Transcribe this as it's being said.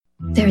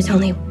There is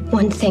only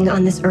one thing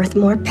on this earth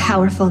more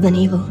powerful than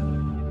evil,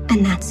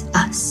 and that's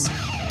us.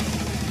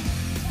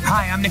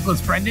 Hi, I'm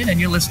Nicholas Brendan, and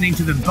you're listening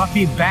to the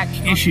Buffy Back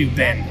Issue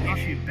Bin.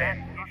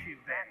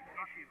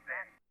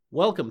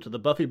 Welcome to the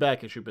Buffy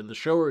Back Issue Bin, the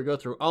show where we go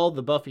through all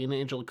the Buffy and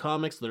Angel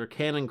comics that are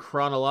canon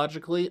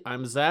chronologically.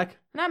 I'm Zach.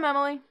 And I'm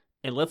Emily.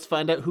 And let's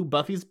find out who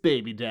Buffy's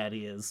baby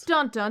daddy is.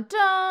 Dun dun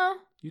dun!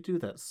 You do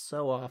that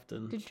so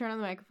often. Did you turn on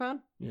the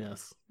microphone?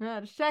 Yes.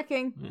 No, just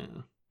checking.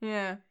 Yeah.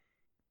 Yeah.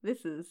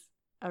 This is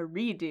a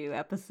redo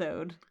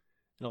episode.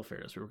 In all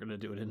fairness, we were going to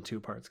do it in two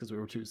parts because we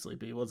were too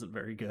sleepy. It wasn't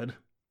very good.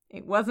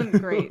 It wasn't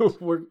great,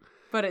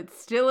 but it's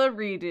still a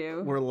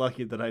redo. We're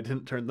lucky that I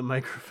didn't turn the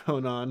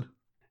microphone on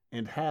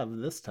and have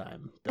this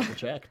time double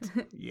checked.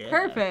 Yeah.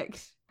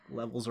 Perfect.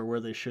 Levels are where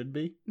they should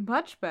be.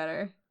 Much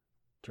better.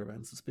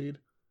 Turbines the speed.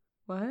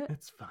 What?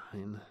 It's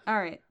fine. All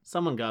right.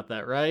 Someone got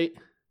that right.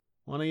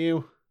 One of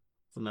you.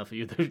 It's enough of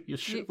you.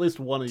 At least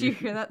one of Do you. you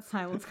hear that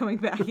silence coming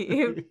back at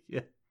you?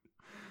 Yeah.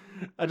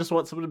 I just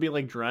want someone to be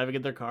like driving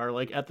in their car,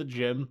 like at the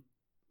gym.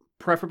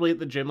 Preferably at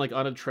the gym, like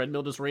on a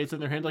treadmill, just raising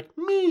their hand like,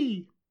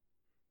 me!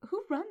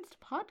 Who runs to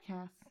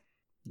podcasts?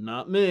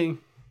 Not me.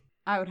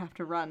 I would have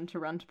to run to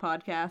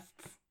podcasts.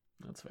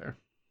 That's fair.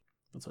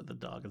 That's why the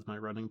dog is my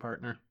running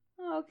partner.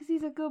 Oh, because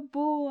he's a good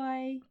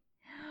boy.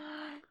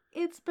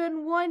 It's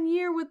been 1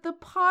 year with the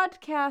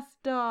podcast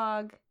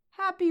dog.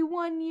 Happy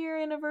 1 year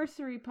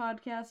anniversary,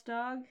 podcast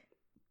dog.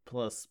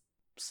 Plus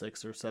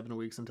 6 or 7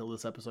 weeks until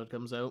this episode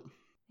comes out.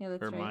 Yeah,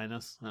 that's right. Or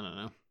minus. I don't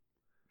know.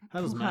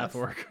 How does math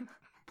work?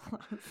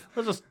 Plus.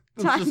 Let's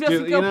Time just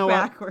doesn't do, go you know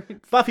backwards.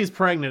 What? Buffy's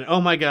pregnant.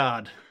 Oh my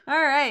god. All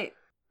right.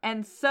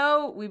 And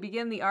so we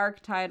begin the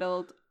arc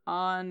titled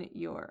On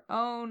Your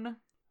Own.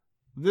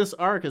 This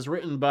arc is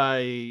written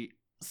by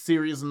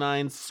Series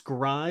 9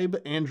 scribe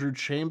Andrew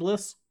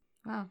Chambliss.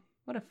 Wow.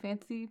 What a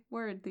fancy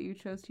word that you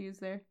chose to use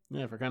there.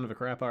 Yeah, for kind of a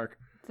crap arc.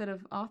 Instead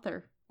of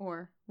author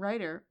or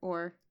writer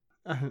or...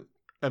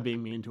 I'm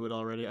being mean to it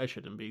already. I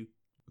shouldn't be.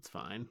 It's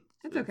fine.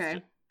 It's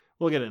okay.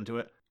 We'll get into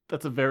it.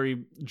 That's a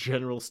very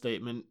general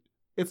statement.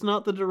 It's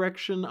not the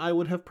direction I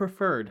would have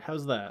preferred.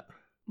 How's that?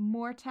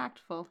 More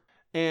tactful.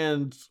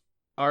 And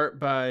art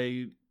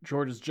by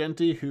Georges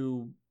Genti,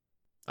 who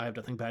I have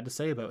nothing bad to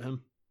say about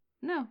him.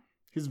 No.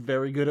 He's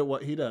very good at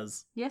what he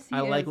does. Yes, he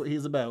I is. like what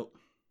he's about.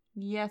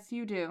 Yes,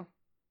 you do.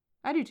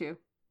 I do too.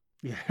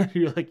 Yeah,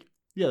 you're like,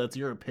 yeah, that's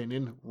your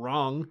opinion.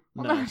 Wrong.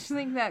 Well, No. I just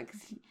think that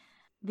because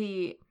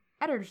the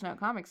Editor's Note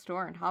comic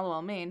store in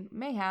Hollowell, Maine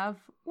may have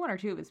one or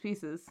two of his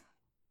pieces.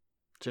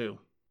 2.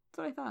 That's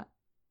what I thought.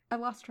 I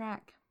lost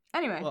track.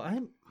 Anyway.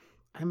 Well,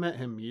 I met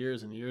him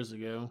years and years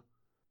ago.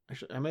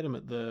 Actually, I met him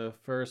at the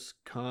first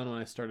con when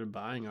I started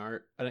buying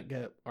art. I didn't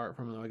get art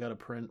from him, though. I got a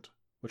print,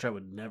 which I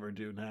would never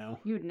do now.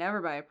 You would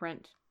never buy a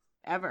print.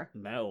 Ever.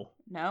 No.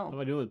 What No. am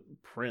I doing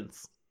with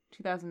prints?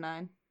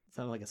 2009. It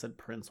sounded like I said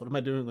Prince. What am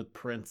I doing with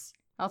Prince?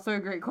 Also a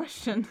great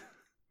question.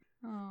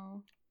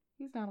 Oh,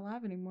 he's not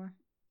alive anymore.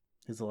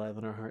 He's alive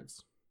in our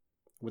hearts.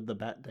 With the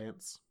bat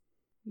dance.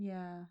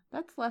 Yeah,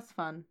 that's less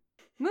fun.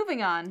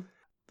 Moving on.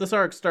 This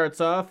arc starts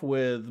off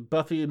with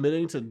Buffy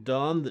admitting to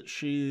Dawn that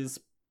she's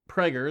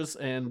preggers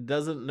and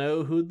doesn't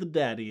know who the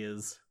daddy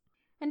is.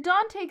 And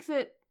Dawn takes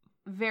it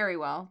very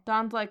well.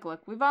 Dawn's like,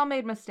 look, we've all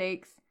made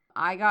mistakes.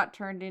 I got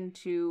turned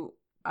into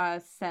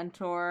a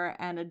centaur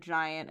and a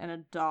giant and a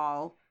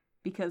doll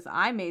because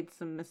I made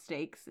some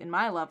mistakes in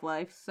my love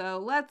life. So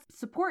let's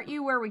support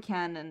you where we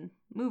can and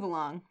move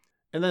along.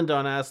 And then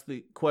Dawn asks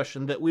the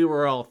question that we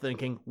were all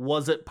thinking,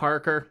 was it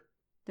Parker?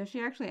 Does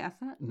she actually ask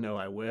that? No,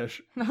 I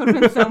wish. That would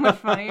have been so much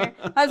funnier.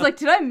 I was like,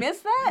 did I miss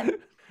that?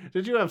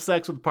 Did you have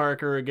sex with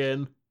Parker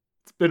again?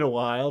 It's been a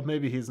while.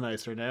 Maybe he's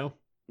nicer now.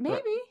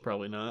 Maybe.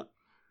 Probably not.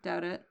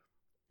 Doubt it.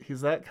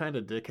 He's that kind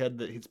of dickhead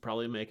that he's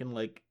probably making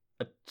like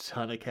a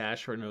ton of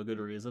cash for no good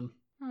reason.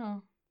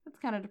 Oh, that's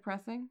kind of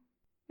depressing.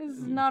 This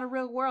is not a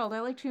real world.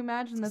 I like to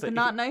imagine that So the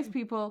not nice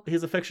people...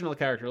 He's a fictional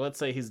character. Let's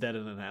say he's dead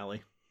in an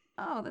alley.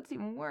 Oh, that's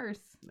even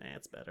worse. Nah,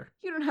 it's better.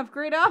 You don't have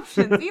great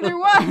options. Either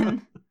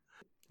one.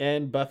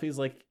 And Buffy's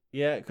like,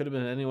 yeah, it could have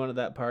been anyone at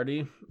that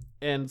party.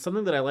 And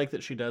something that I like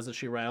that she does is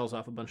she rattles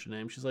off a bunch of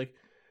names. She's like,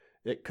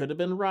 it could have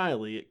been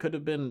Riley. It could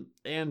have been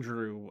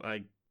Andrew,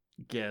 I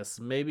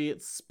guess. Maybe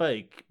it's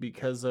Spike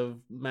because of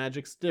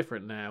magic's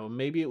different now.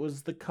 Maybe it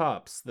was the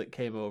cops that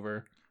came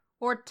over.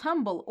 Or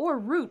Tumble. Or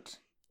Root.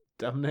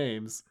 Dumb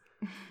names.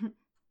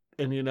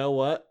 And you know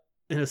what?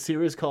 In a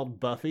series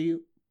called Buffy,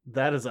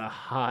 that is a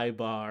high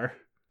bar.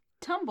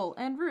 Tumble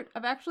and Root.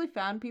 I've actually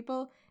found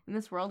people in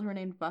this world who are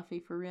named Buffy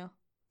for real.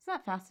 Is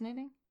that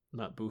fascinating?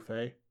 Not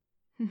Buffet.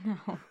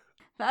 No.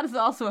 That is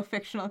also a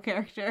fictional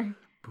character.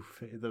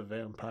 Buffet the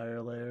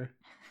Vampire Lair.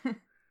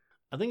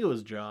 I think it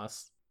was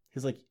Joss.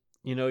 He's like,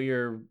 you know,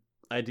 your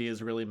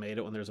ideas really made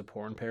it when there's a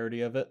porn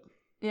parody of it.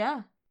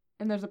 Yeah.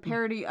 And there's a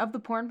parody of the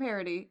porn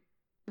parody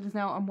that is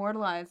now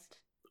immortalized.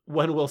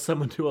 When will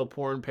someone do a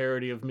porn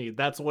parody of me?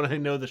 That's when I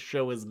know the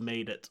show has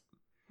made it.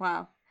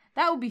 Wow.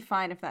 That would be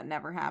fine if that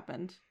never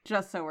happened.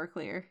 Just so we're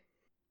clear.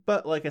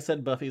 But like I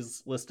said,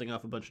 Buffy's listing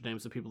off a bunch of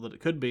names of people that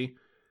it could be.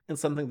 And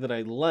something that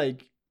I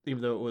like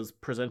even though it was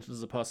presented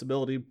as a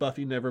possibility,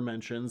 Buffy never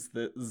mentions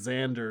that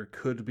Xander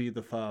could be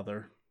the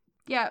father.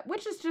 Yeah,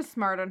 which is just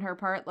smart on her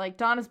part. Like,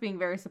 Donna's being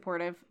very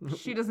supportive.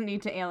 She doesn't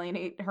need to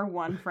alienate her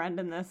one friend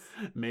in this.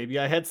 Maybe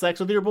I had sex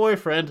with your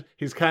boyfriend.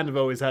 He's kind of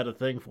always had a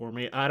thing for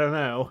me. I don't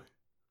know.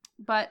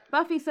 But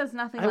Buffy says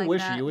nothing I like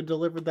wish that. you had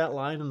delivered that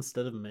line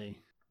instead of me.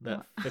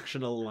 That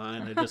fictional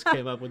line I just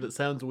came up with. It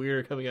sounds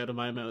weird coming out of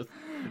my mouth.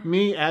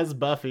 Me as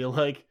Buffy,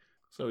 like,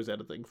 it's always had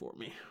a thing for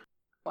me.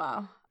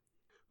 Wow.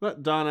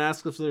 But Dawn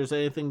asks if there's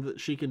anything that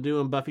she can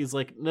do, and Buffy's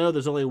like, no,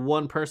 there's only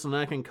one person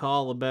I can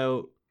call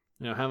about,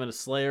 having a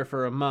Slayer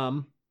for a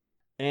mum.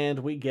 And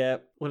we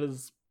get what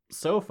is,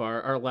 so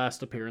far, our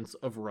last appearance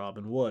of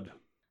Robin Wood.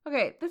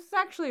 Okay, this is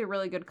actually a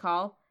really good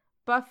call.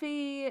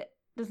 Buffy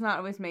does not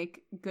always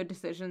make good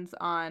decisions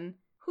on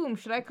whom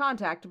should I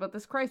contact about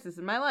this crisis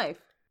in my life.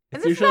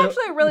 And this is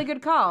actually a really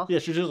good call. Yeah,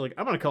 she's just like,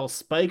 I'm going to call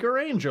Spike or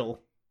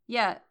Angel.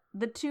 Yeah,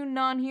 the two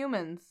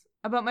non-humans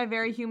about my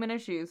very human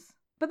issues.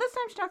 But this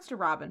time she talks to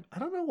Robin. I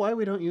don't know why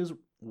we don't use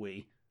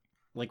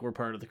like we're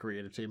part of the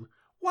creative team.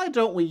 Why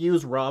don't we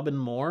use Robin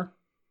more?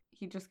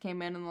 He just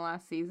came in the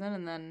last season,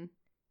 and then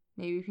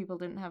maybe people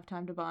didn't have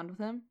time to bond with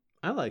him.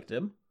 I liked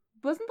him.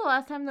 Wasn't the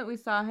last time that we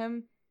saw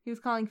him, he was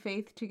calling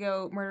Faith to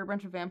go murder a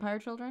bunch of vampire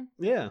children?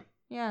 Yeah.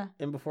 Yeah.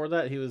 And before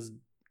that, he was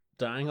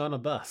dying on a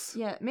bus.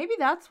 Yeah, maybe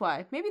that's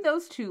why. Maybe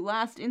those two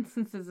last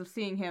instances of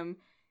seeing him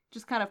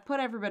just kind of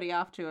put everybody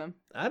off to him.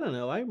 I don't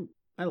know.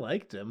 I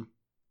liked him.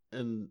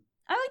 And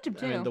I liked him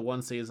too. I mean, the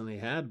one season he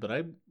had, but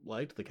I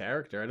liked the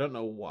character. I don't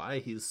know why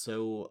he's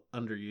so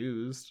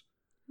underused.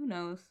 Who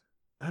knows?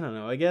 I don't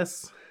know. I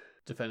guess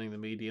defending the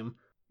medium.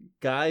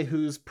 Guy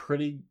who's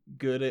pretty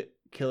good at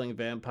killing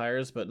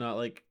vampires, but not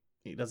like,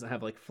 he doesn't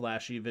have like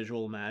flashy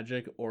visual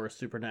magic or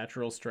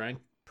supernatural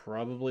strength.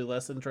 Probably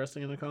less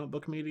interesting in a comic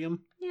book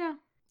medium. Yeah.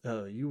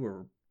 Oh, you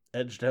were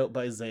edged out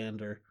by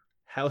Xander.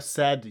 How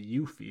sad do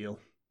you feel?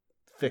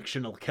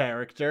 Fictional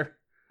character.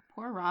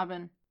 Poor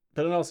Robin.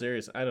 But in all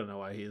seriousness, I don't know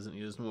why he isn't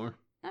used more.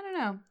 I don't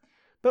know.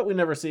 But we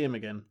never see him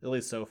again, at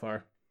least so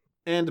far.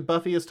 And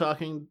Buffy is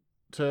talking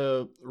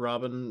to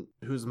Robin,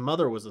 whose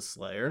mother was a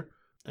Slayer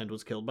and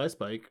was killed by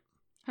Spike.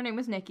 Her name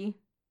was Nikki.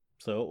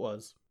 So it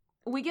was.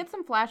 We get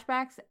some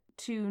flashbacks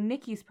to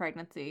Nikki's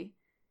pregnancy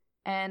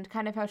and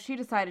kind of how she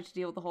decided to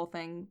deal with the whole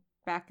thing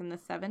back in the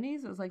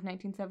 70s. It was like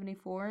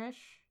 1974-ish.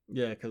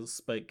 Yeah, because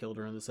Spike killed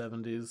her in the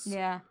 70s.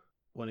 Yeah.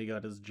 When he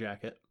got his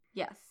jacket.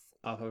 Yes.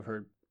 Off of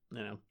her,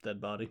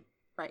 dead body.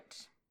 Right.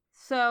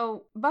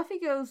 So Buffy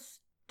goes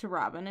to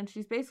Robin and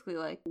she's basically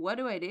like, what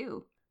do I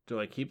do? Do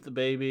I keep the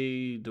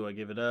baby? Do I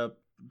give it up?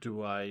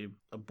 Do I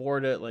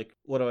abort it? Like,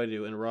 what do I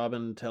do? And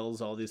Robin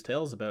tells all these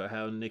tales about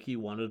how Nikki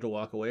wanted to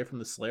walk away from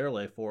the Slayer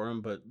life for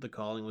him, but the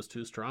calling was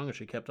too strong and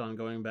she kept on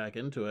going back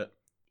into it.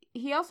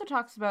 He also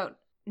talks about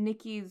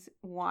Nikki's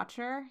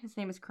watcher. His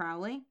name is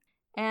Crowley.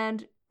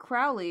 And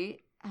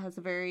Crowley has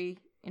a very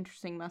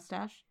interesting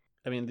mustache.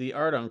 I mean, the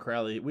art on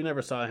Crowley, we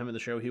never saw him in the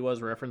show. He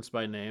was referenced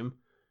by name,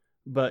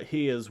 but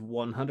he is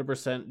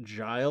 100%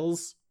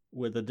 Giles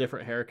with a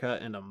different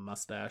haircut and a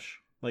mustache.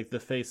 Like, the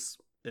face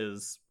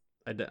is,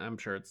 I'm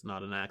sure it's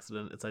not an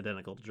accident. It's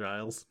identical to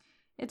Giles.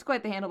 It's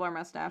quite the handlebar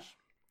mustache.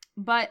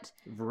 But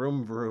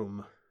vroom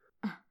vroom.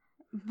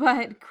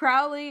 But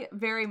Crowley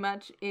very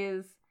much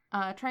is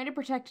trying to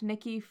protect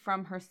Nikki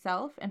from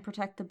herself and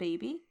protect the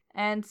baby.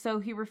 And so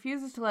he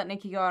refuses to let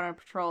Nikki go out on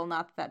patrol,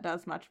 not that that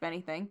does much of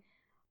anything.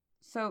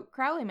 So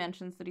Crowley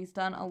mentions that he's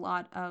done a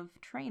lot of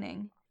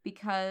training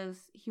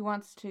because he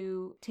wants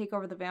to take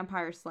over the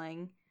vampire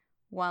slaying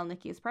while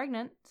Nikki is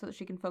pregnant so that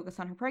she can focus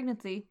on her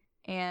pregnancy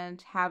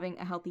and having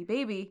a healthy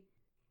baby.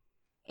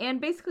 And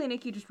basically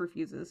Nikki just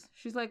refuses.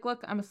 She's like,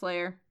 look, I'm a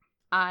slayer.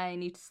 I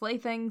need to slay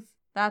things.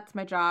 That's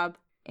my job.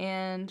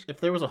 And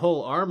if there was a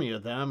whole army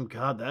of them,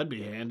 God, that'd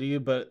be handy.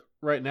 But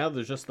right now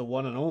there's just the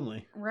one and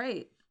only.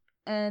 Right.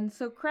 And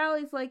so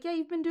Crowley's like, yeah,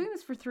 you've been doing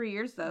this for 3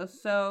 years though,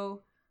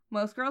 so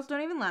most girls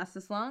don't even last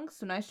this long,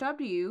 so nice job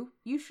to you.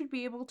 You should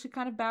be able to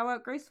kind of bow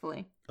out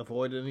gracefully.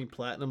 Avoid any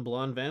platinum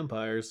blonde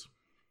vampires.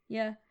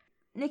 Yeah.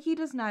 Nikki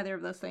does neither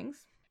of those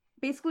things.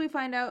 Basically, we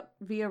find out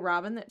via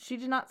Robin that she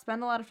did not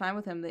spend a lot of time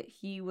with him, that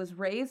he was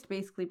raised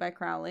basically by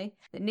Crowley,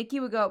 that Nikki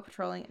would go out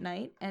patrolling at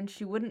night, and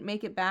she wouldn't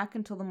make it back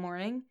until that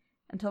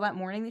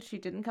morning that she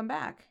didn't come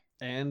back.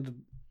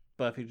 And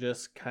Buffy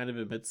just kind of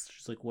admits,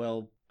 she's like,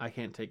 well, I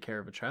can't take care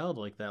of a child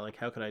like that. Like,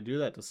 how could I do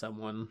that to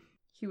someone?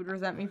 He would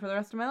resent me for the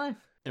rest of my life.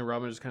 And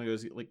Robin just kind of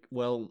goes, like,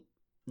 well,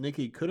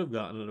 Nikki could have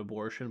gotten an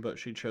abortion, but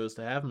she chose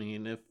to have me,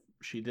 and if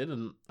she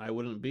didn't, I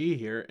wouldn't be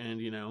here, and,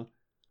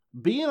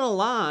 being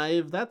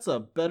alive, that's a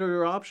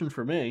better option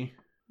for me.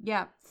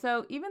 Yeah,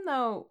 so even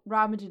though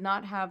Robin did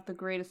not have the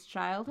greatest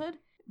childhood,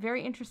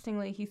 very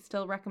interestingly, he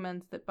still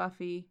recommends that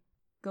Buffy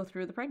go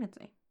through the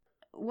pregnancy.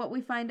 What we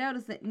find out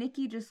is that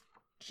Nikki just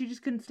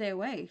couldn't stay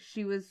away.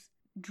 She was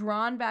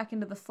drawn back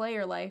into the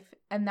Slayer life,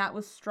 and that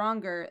was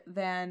stronger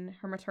than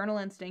her maternal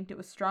instinct. It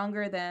was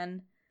stronger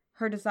than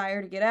her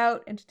desire to get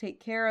out and to take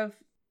care of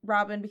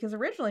Robin, because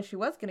originally she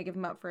was going to give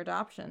him up for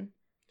adoption,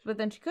 but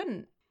then she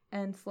couldn't.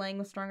 And slaying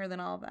was stronger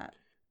than all of that.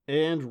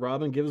 And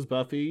Robin gives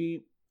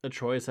Buffy a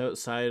choice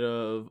outside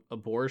of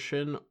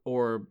abortion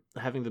or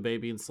having the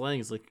baby and slaying.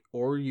 It's like,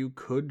 or you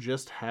could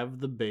just have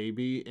the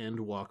baby and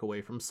walk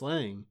away from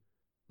slaying.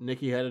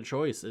 Nikki had a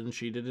choice, and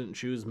she didn't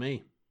choose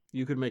me.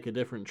 You could make a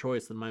different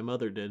choice than my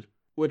mother did.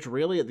 Which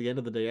really, at the end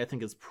of the day, I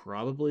think is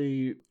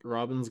probably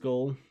Robin's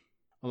goal.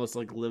 Almost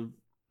like live,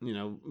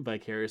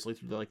 vicariously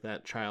through like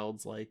that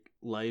child's like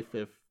life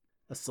if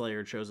a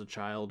slayer chose a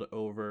child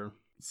over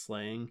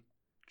slaying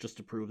just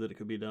to prove that it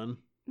could be done.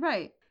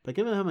 Right. But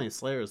given how many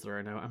slayers there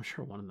are now, I'm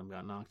sure one of them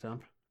got knocked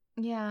up.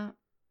 Yeah,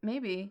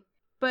 maybe.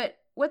 But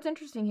what's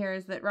interesting here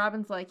is that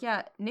Robin's like,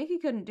 yeah, Nikki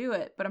couldn't do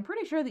it, but I'm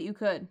pretty sure that you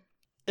could.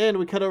 And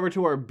we cut over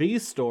to our B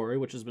story,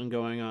 which has been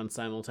going on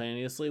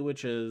simultaneously,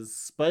 which is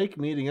Spike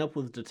meeting up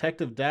with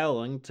Detective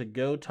Dowling to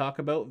go talk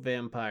about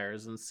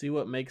vampires and see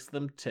what makes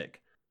them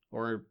tick.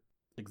 Or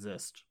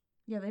exist.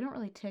 Yeah, they don't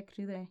really tick,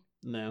 do they?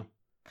 No.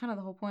 Kind of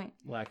the whole point.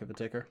 Lack of a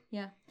ticker.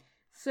 Yeah.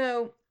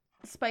 So,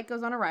 Spike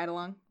goes on a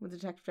ride-along with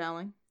Detective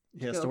Dowling.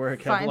 He has to wear a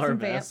Kevlar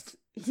vest.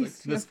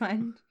 He's gonna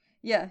find...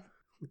 Yeah.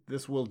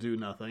 This will do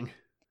nothing.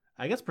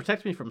 I guess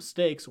protect me from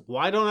stakes.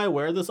 Why don't I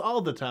wear this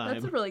all the time?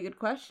 That's a really good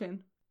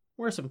question.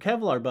 Wear some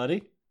Kevlar,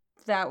 buddy.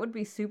 That would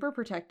be super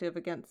protective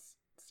against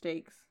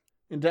stakes.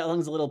 And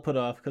Dowling's a little put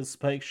off because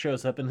Spike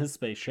shows up in his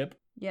spaceship.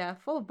 Yeah,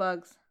 full of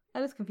bugs.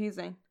 That is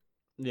confusing.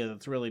 Yeah,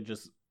 that's really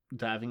just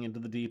diving into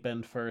the deep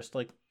end first.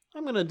 Like,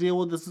 I'm gonna deal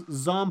with this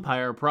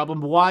zompire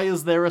problem. Why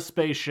is there a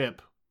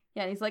spaceship?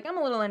 Yeah, and he's like, I'm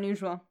a little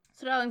unusual.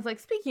 So Dowling's like,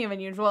 speaking of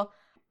unusual,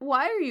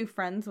 why are you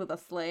friends with a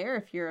slayer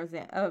if you're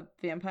a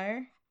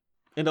vampire?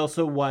 And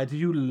also, why do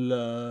you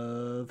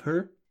love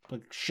her?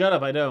 Like, shut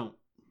up, I don't.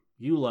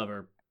 You love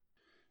her.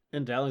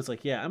 And Dowling's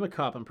like, yeah, I'm a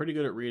cop. I'm pretty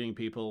good at reading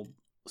people.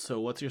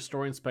 So what's your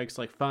story? And Spike's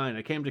like, fine.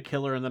 I came to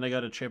kill her, and then I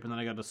got a chip, and then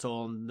I got a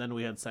soul, and then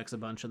we had sex a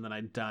bunch, and then I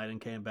died and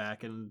came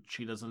back, and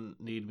she doesn't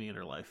need me in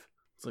her life.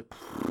 It's like,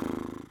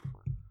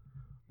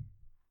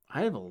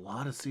 I have a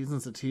lot of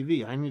seasons of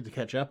TV I need to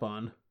catch up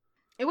on.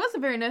 It was a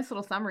very nice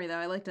little summary, though.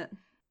 I liked it.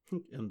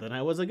 And then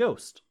I was a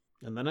ghost.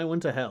 And then I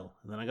went to hell.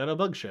 And then I got a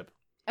bug ship.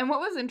 And what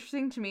was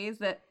interesting to me is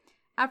that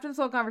after this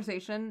whole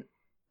conversation,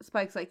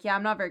 Spike's like, yeah,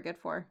 I'm not very good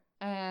for her.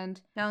 And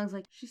Dowling's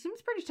like, she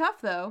seems pretty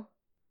tough, though.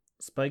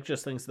 Spike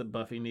just thinks that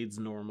Buffy needs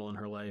normal in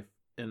her life,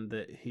 and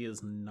that he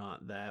is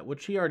not that,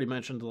 which he already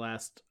mentioned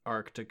last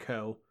arc to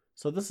Ko.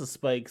 So this is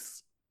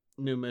Spike's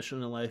new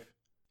mission in life.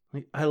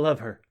 Like, I love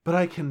her, but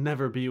I can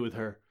never be with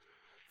her.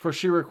 For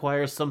she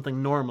requires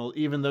something normal,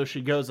 even though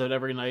she goes out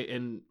every night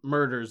and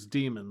murders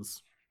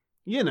demons.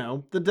 You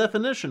know, the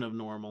definition of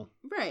normal.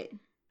 Right.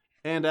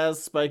 And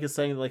as Spike is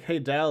saying, like, hey,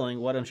 Dowling,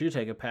 why don't you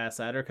take a pass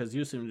at her, because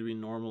you seem to be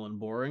normal and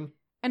boring.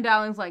 And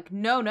Dowling's like,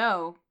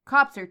 no,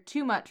 cops are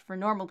too much for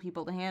normal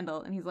people to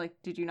handle. And he's like,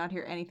 did you not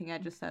hear anything I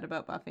just said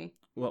about Buffy?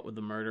 What with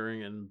the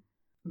murdering and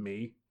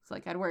me? It's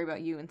like, I'd worry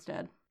about you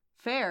instead.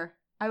 Fair.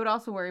 I would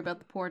also worry about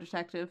the poor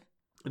detective.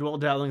 And while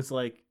Dowling's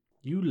like,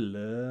 you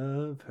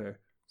love her,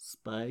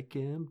 Spike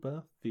and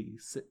Buffy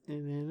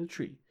sitting in a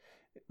tree.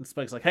 And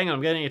Spike's like, hang on,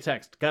 I'm getting a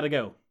text. Gotta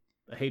go.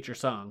 I hate your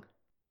song.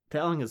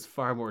 Dowling is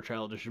far more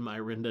childish in my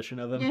rendition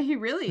of him. Yeah, he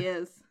really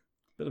is.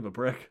 Bit of a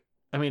brick.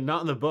 I mean,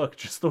 not in the book,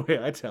 just the way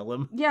I tell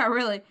him. Yeah,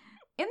 really.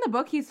 In the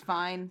book, he's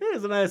fine.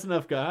 He's a nice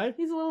enough guy.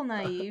 He's a little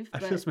naive, I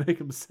but just make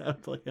him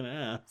sound like an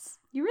ass.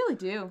 you really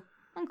do.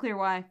 Unclear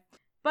why.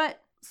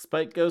 But,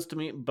 Spike goes to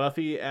meet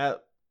Buffy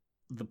at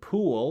the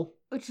pool.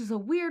 which is a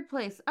weird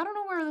place. I don't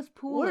know where this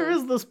pool is. Where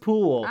is this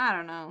pool? I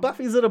don't know.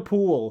 Buffy's at a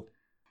pool.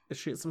 Is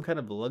she at some kind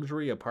of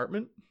luxury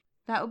apartment?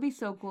 That would be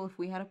so cool if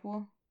we had a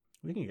pool.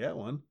 We can get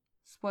one.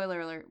 Spoiler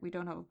alert, we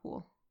don't have a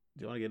pool.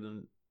 Do you want to get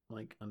an,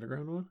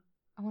 underground one?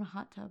 I want a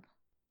hot tub.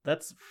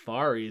 That's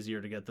far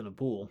easier to get than a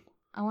pool.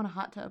 I want a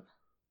hot tub.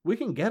 We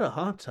can get a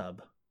hot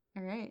tub.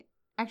 All right.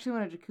 Actually, I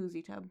want a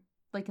jacuzzi tub.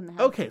 Like in the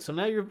house. Okay, so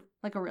now you're...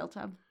 Like a real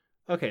tub.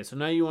 Okay, so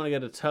now you want to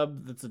get a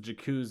tub that's a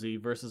jacuzzi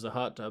versus a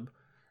hot tub.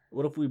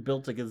 What if we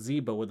built a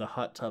gazebo with a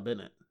hot tub in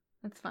it?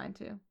 That's fine,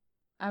 too.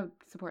 I would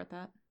support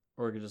that.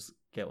 Or we could just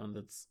get one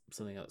that's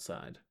sitting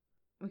outside.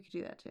 We could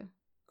do that, too.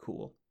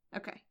 Cool.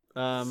 Okay.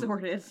 Sorted.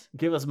 Sorted.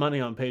 Give us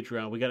money on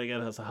Patreon. We gotta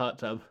get us a hot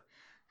tub.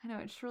 I know,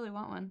 I just really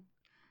want one.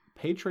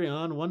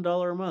 Patreon,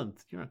 $1 a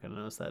month. You're not gonna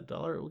notice that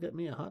dollar. It will get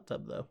me a hot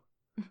tub, though.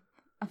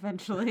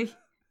 Eventually.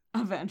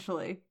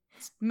 Eventually.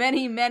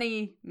 Many,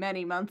 many,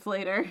 many months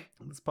later.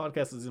 This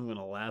podcast isn't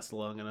gonna last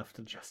long enough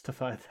to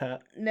justify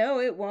that. No,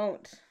 it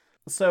won't.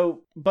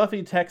 So,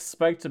 Buffy texts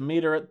Spike to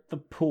meet her at the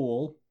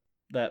pool,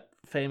 that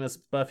famous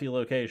Buffy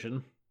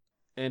location.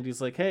 And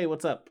he's like, hey,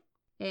 what's up?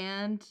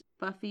 And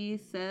Buffy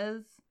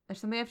says,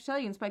 there's something I have to tell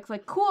you. And Spike's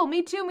like, cool,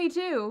 me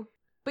too.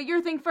 But your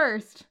thing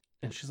first.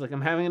 And she's like,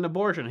 I'm having an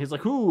abortion. He's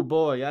like, ooh,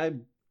 boy, I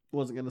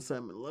wasn't going to say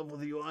I'm in love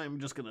with you. I'm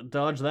just going to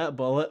dodge that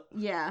bullet.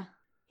 Yeah.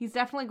 He's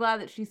definitely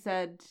glad that she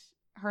said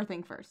her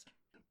thing first.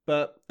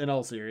 But in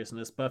all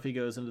seriousness, Buffy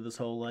goes into this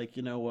whole, like,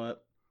 you know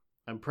what?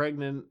 I'm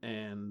pregnant,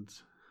 and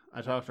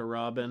I talked to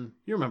Robin.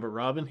 You remember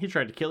Robin? He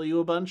tried to kill you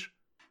a bunch.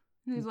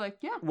 And he's like,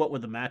 yeah, What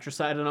with the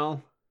matricide and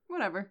all?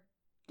 whatever.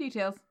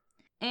 Details.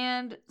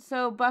 And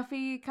so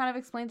Buffy kind of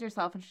explains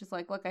herself, and she's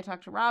like, look, I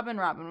talked to Robin.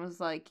 Robin was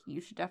like,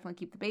 you should definitely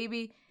keep the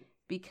baby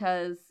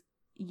because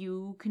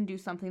you can do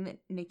something that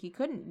Nikki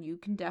couldn't. You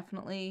can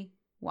definitely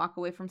walk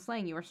away from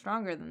slaying. You are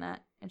stronger than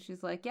that. And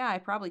she's like, yeah, I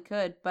probably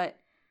could, but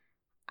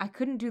I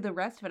couldn't do the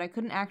rest of it. I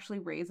couldn't actually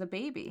raise a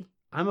baby.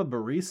 I'm a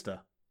barista,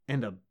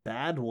 and a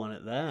bad one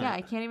at that. Yeah,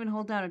 I can't even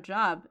hold down a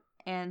job.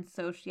 And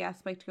so she asked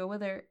Spike to go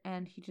with her,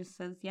 and he just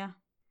says, yeah.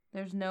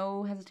 There's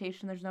no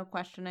hesitation. There's no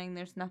questioning.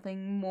 There's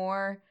nothing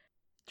more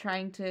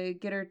trying to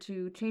get her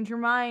to change her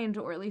mind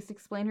or at least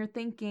explain her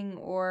thinking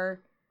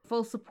or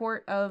full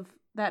support of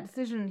that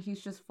decision. He's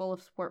just full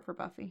of support for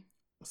Buffy.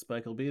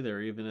 Spike will be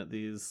there even at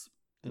these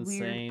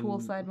insane...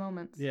 weird poolside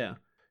moments. Yeah.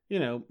 You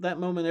know, that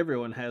moment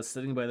everyone has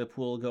sitting by the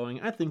pool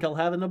going, I think I'll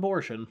have an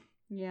abortion.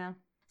 Yeah.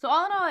 So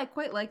all in all, I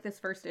quite like this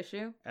first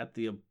issue. At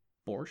the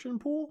abortion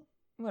pool?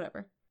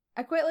 Whatever.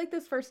 I quite like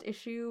this first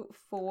issue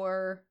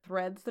for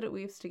threads that it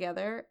weaves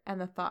together and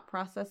the thought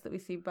process that we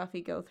see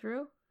Buffy go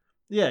through.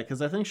 Yeah,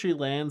 because I think she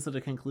lands at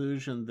a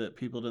conclusion that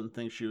people didn't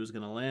think she was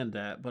going to land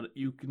at, but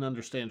you can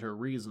understand her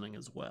reasoning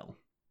as well.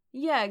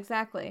 Yeah,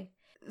 exactly.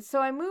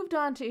 So I moved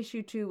on to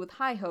issue 2 with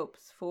high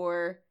hopes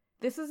for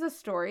this is a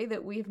story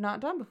that we've not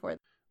done before.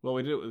 Well,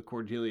 we did it with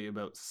Cordelia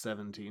about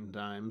 17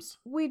 times.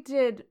 We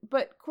did,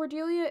 but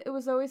Cordelia, it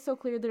was always so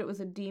clear that it was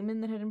a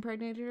demon that had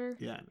impregnated her.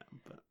 Yeah, I know,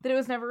 but... that it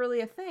was never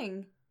really a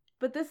thing.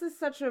 But this is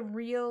such a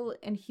real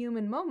and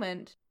human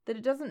moment that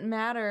it doesn't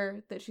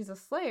matter that she's a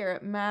slayer.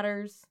 It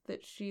matters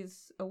that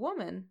she's a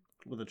woman.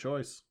 With a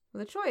choice.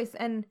 With a choice.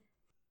 And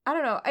I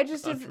don't know.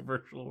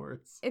 Controversial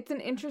words. It's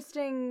an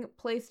interesting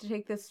place to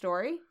take this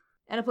story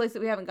and a place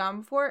that we haven't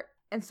gone before.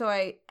 And so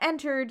I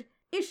entered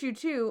issue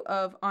 2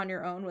 of On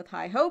Your Own with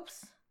high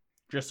hopes.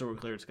 Just so we're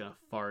clear, it's going to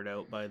fart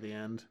out by the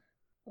end.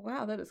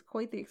 Wow, that is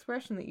quite the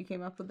expression that you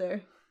came up with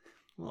there.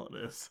 Well,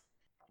 it is.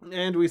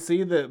 And we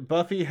see that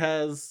Buffy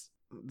has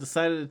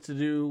decided to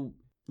do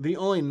the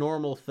only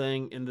normal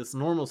thing in this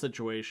normal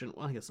situation.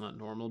 Well, I guess not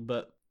normal,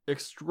 but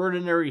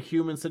extraordinary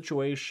human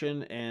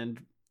situation,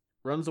 and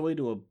runs away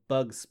to a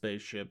bug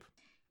spaceship.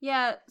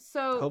 Yeah,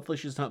 so... hopefully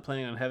she's not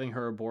planning on having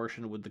her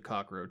abortion with the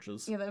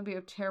cockroaches. Yeah, that would be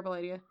a terrible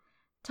idea.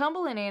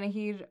 Tumble and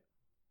Anahid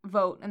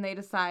vote, and they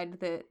decide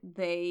that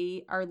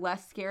they are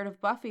less scared of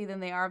Buffy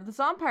than they are of the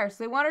Zompires,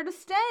 so they want her to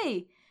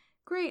stay!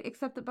 Great,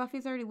 except that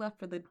Buffy's already left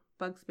for the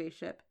bug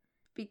spaceship.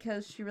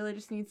 Because she really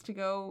just needs to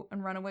go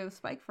and run away with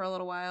Spike for a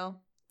little while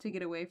to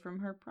get away from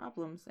her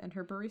problems and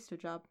her barista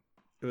job.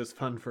 It was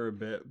fun for a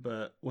bit,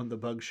 but when the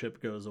bug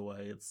ship goes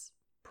away, it's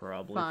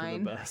probably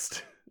Fine. for the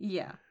best.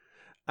 Yeah.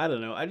 I don't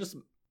know. I just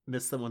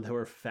miss them when they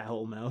were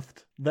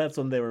foul-mouthed. That's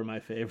when they were my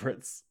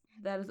favorites.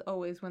 That is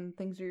always when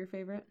things are your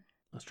favorite.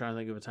 I was trying to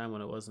think of a time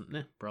when it wasn't.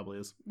 Probably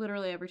is.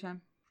 Literally every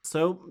time.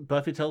 So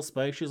Buffy tells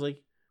Spike, she's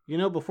like, you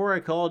know, before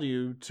I called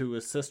you to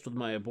assist with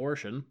my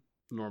abortion,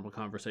 normal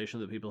conversation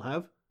that people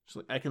have, she's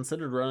like, I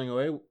considered running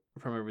away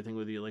from everything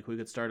with you, like we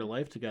could start a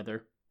life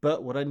together.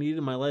 But what I need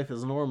in my life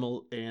is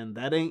normal, and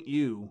that ain't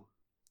you.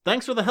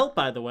 Thanks for the help,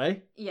 by the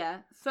way. Yeah,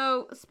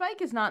 so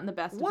Spike is not in the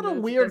best of What a moods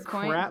at weird this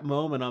point. crap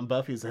moment on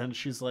Buffy's end.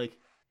 She's like,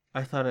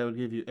 I thought I would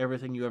give you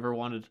everything you ever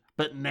wanted,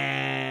 but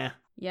nah.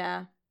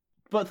 Yeah.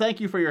 But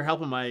thank you for your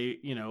help in my,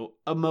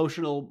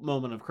 emotional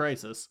moment of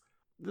crisis.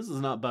 This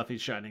is not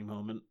Buffy's shining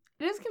moment.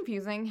 It is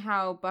confusing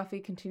how Buffy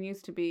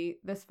continues to be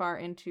this far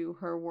into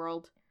her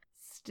world,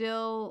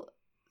 still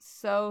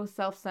so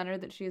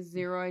self-centered that she has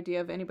zero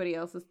idea of anybody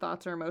else's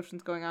thoughts or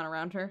emotions going on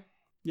around her.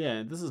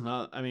 Yeah, this is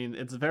not,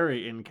 it's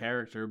very in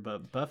character,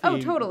 but Buffy... Oh,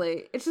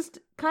 totally. It's just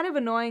kind of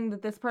annoying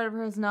that this part of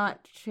her has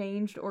not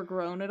changed or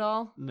grown at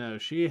all. No,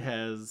 she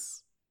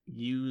has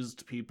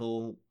used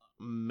people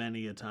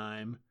many a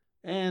time,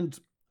 and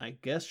I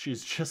guess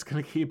she's just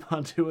gonna keep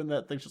on doing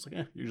that thing. She's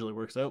like, usually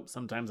works out.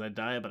 Sometimes I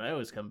die, but I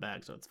always come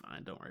back, so it's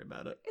fine. Don't worry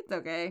about it. It's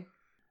okay.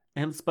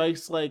 And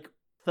Spike's like,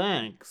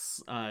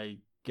 thanks, I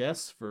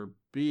guess, for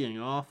being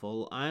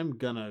awful. I'm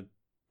gonna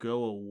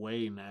go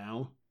away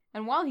now.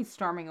 And while he's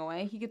storming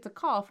away, he gets a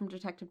call from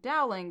Detective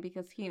Dowling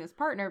because he and his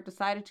partner have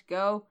decided to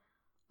go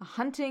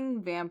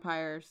hunting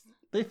vampires.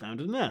 They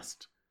found a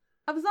nest.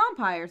 Of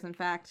zompires, in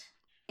fact.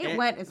 It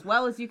went as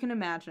well as you can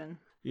imagine.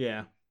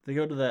 Yeah. They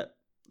go to that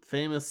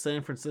famous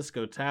San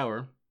Francisco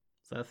tower.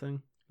 Is that a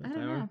thing? I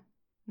don't know.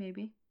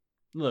 Maybe.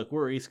 Look,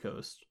 we're East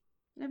Coast.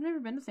 I've never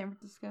been to San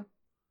Francisco.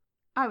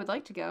 I would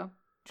like to go.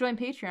 Join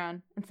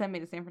Patreon and send me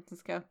to San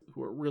Francisco.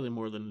 We're really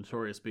more the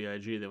Notorious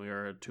B.I.G. than we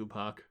are a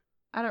Tupac.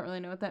 I don't really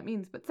know what that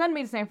means, but send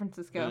me to San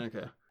Francisco.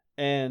 Okay.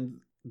 And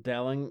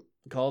Dowling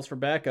calls for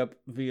backup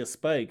via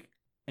Spike.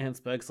 And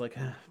Spike's like,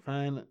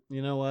 fine,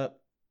 you know what?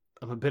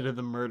 I'm a bit of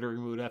the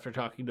murdering mood after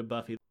talking to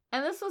Buffy.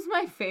 And this was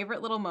my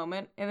favorite little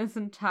moment in this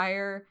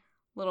entire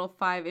little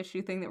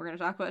 5-issue thing that we're going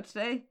to talk about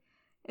today.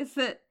 Is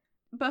that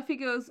Buffy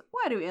goes,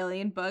 why do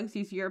alien bugs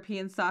use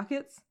European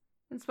sockets?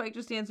 And Spike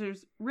just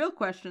answers, real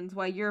questions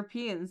why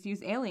Europeans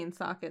use alien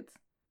sockets.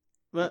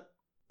 But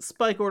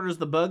Spike orders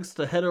the bugs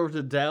to head over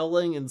to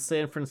Dowling in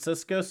San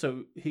Francisco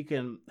so he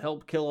can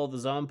help kill all the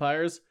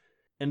zompires.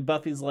 And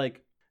Buffy's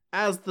like,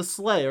 as the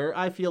Slayer,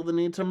 I feel the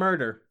need to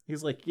murder.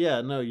 He's like,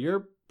 yeah, no,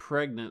 you're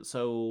pregnant,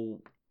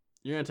 so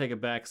you're going to take a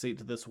backseat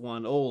to this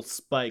one. Old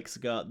Spike's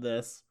got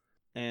this.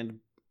 And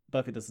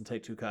Buffy doesn't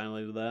take too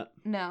kindly to that.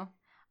 No.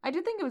 I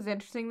did think it was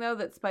interesting, though,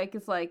 that Spike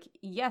is like,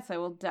 yes, I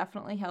will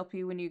definitely help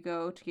you when you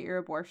go to get your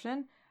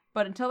abortion,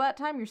 but until that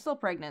time, you're still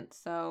pregnant,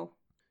 so...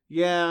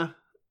 Yeah,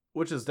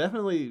 which is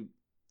definitely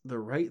the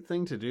right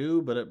thing to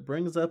do, but it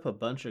brings up a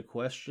bunch of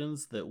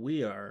questions that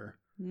we are...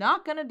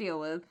 not gonna deal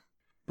with.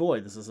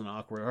 Boy, this is an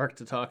awkward arc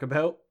to talk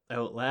about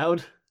out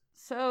loud.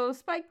 So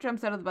Spike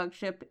jumps out of the bug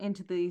ship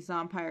into the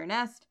Zompire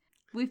nest.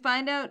 We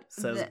find out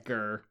Says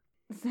Gurr.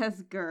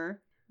 Says Gurr.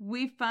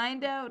 We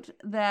find out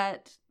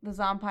that the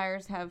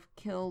Zompires have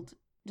killed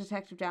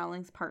Detective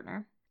Dowling's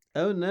partner.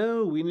 Oh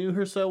no, we knew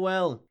her so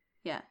well.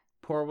 Yeah.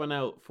 Pour one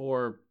out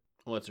for...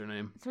 what's her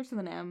name? It starts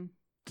with an M.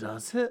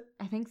 Does it?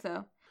 I think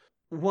so.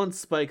 Once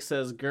Spike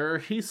says Gurr,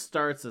 he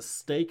starts a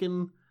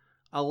staking.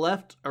 A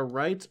left, a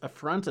right, a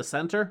front, a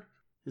center.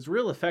 He's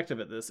real effective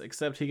at this,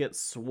 except he gets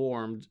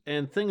swarmed.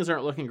 And things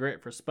aren't looking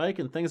great for Spike,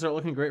 and things aren't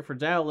looking great for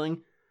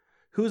Dowling,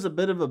 who's a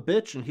bit of a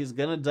bitch, and he's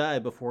gonna die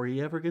before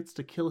he ever gets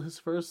to kill his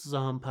first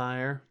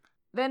Zompire.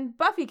 Then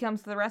Buffy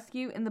comes to the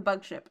rescue in the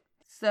bug ship.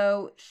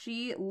 So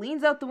she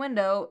leans out the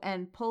window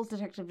and pulls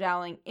Detective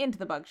Dowling into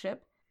the bug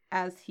ship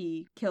as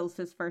he kills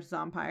his first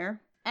Zompire.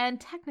 And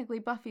technically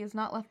Buffy has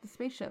not left the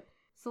spaceship,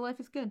 so life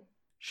is good.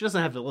 She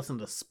doesn't have to listen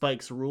to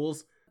Spike's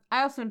rules.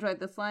 I also enjoyed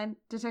this line.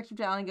 Detective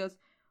Dowling goes,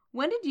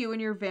 "When did you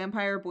and your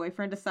vampire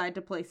boyfriend decide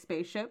to play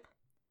spaceship?"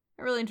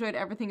 I really enjoyed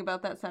everything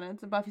about that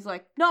sentence. And Buffy's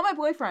like, "Not my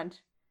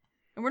boyfriend.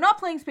 And we're not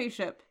playing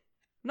spaceship.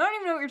 I don't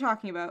even know what you're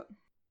talking about."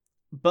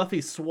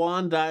 Buffy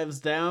swan dives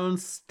down,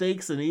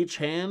 stakes in each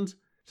hand,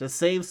 to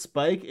save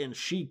Spike, and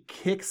she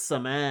kicks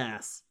some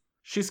ass.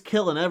 She's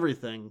killing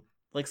everything.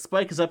 Like,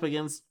 Spike is up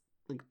against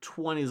like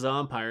 20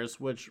 Zompires,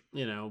 which,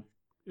 you know,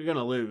 you're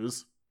gonna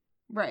lose.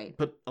 Right.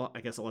 But I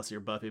guess unless you're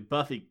Buffy.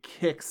 Buffy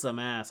kicks some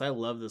ass. I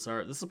love this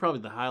art. This is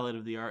probably the highlight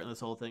of the art in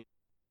this whole thing.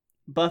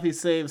 Buffy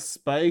saves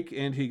Spike,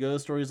 and he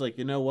goes to her. He's like,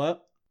 you know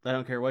what? I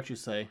don't care what you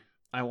say.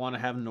 I want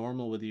to have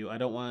normal with you. I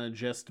don't want to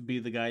just be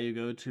the guy you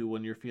go to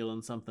when you're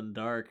feeling something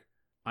dark.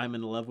 I'm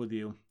in love with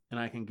you, and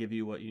I can give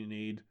you what you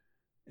need.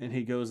 And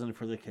he goes in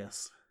for the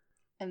kiss.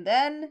 And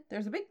then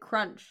there's a big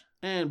crunch.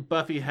 And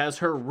Buffy has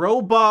her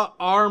robot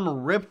arm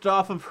ripped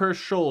off of her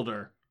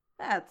shoulder.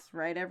 That's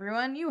right,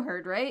 everyone. You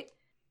heard right.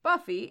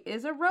 Buffy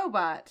is a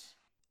robot.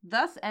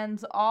 Thus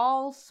ends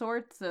all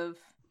sorts of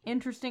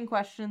interesting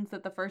questions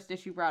that the first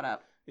issue brought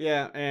up.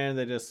 Yeah, and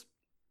they just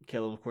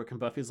kill him quick, and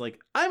Buffy's like,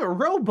 I'm a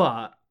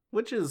robot!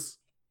 Which is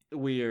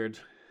weird.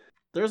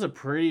 There's a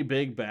pretty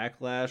big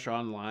backlash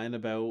online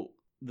about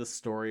the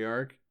story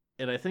arc,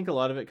 and I think a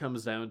lot of it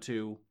comes down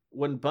to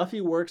when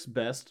Buffy works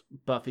best,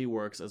 Buffy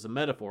works as a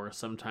metaphor.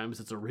 Sometimes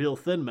it's a real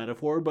thin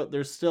metaphor, but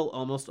there's still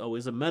almost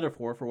always a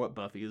metaphor for what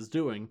Buffy is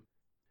doing.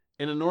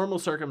 In a normal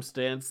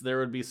circumstance, there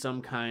would be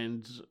some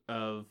kind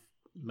of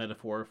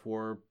metaphor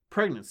for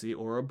pregnancy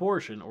or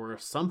abortion or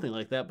something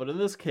like that, but in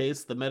this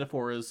case, the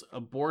metaphor is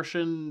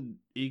abortion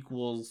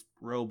equals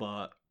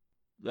robot.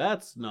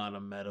 That's not a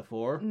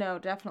metaphor. No,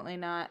 definitely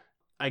not.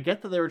 I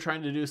get that they were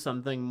trying to do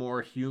something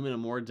more human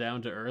and more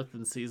down to earth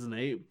in season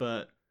 8,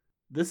 but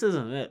this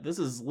isn't it. This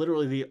is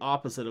literally the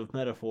opposite of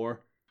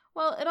metaphor.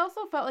 Well, it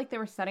also felt like they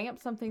were setting up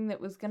something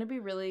that was going to be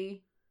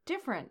really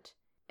different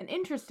and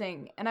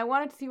interesting, and I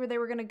wanted to see where they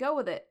were going to go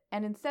with it,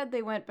 and instead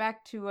they went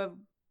back to a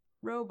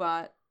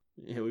robot.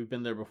 Yeah, we've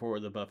been there before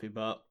with the Buffy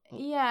bot.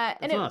 Yeah,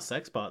 and it's not a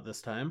sex bot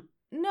this time.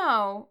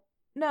 No,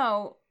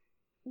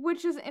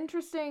 which is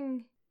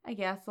interesting, I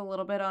guess, a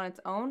little bit on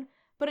its own,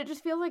 but it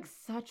just feels like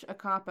such a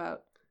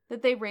cop-out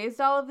that they raised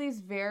all of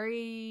these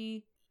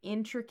very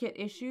intricate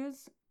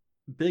issues.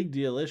 Big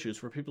deal issues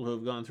for people who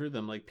have gone through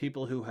them, like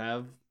people who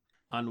have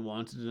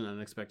unwanted and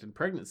unexpected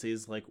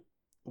pregnancies, like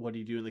what do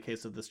you do in the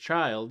case of this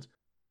child?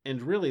 And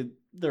really,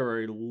 there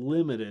are a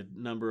limited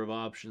number of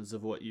options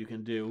of what you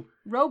can do.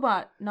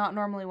 Robot, not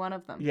normally one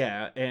of them.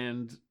 Yeah,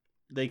 and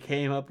they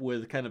came up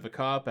with kind of a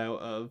cop-out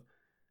of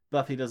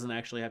Buffy doesn't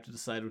actually have to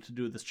decide what to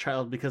do with this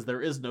child because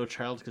there is no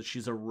child because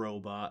she's a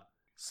robot.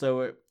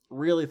 So it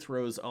really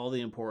throws all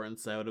the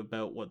importance out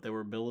about what they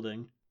were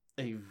building.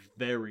 A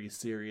very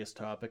serious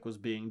topic was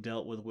being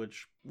dealt with,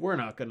 which we're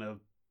not going to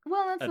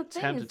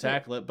attempt to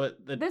tackle it, but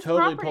it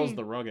totally pulls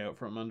the rug out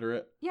from under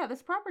it. Yeah,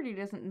 this property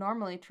doesn't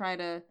normally try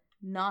to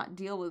not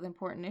deal with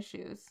important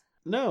issues.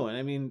 No, and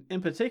I mean,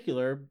 in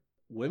particular,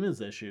 women's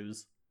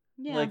issues.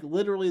 Yeah. Like,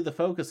 literally the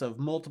focus of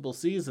multiple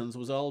seasons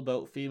was all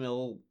about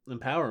female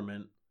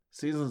empowerment.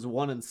 Seasons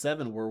 1 and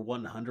 7 were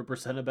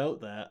 100%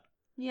 about that.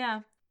 Yeah.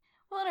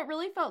 Well, and it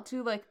really felt,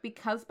 too, like,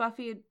 because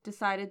Buffy had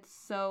decided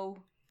so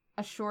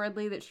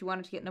assuredly that she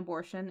wanted to get an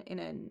abortion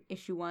in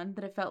issue 1,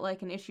 that it felt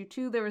like in issue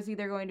 2 there was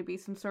either going to be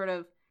some sort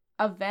of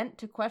event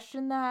to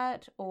question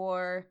that,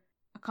 or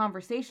a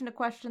conversation to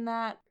question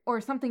that, or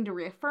something to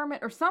reaffirm it,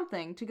 or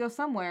something to go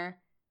somewhere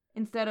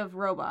instead of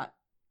robot.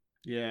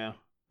 Yeah,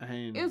 I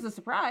mean, it was a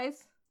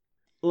surprise.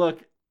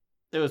 Look,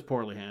 it was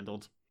poorly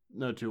handled.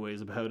 No two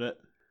ways about it.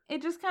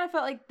 It just kind of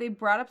felt like they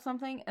brought up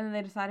something and then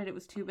they decided it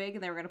was too big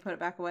and they were going to put it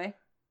back away.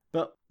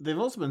 But they've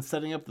also been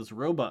setting up this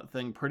robot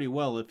thing pretty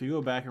well. If you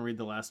go back and read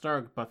the last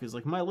arc, Buffy's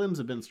like, my limbs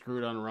have been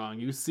screwed on wrong.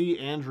 You see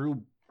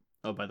Andrew...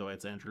 Oh, by the way,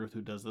 it's Andrew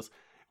who does this.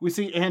 We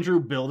see Andrew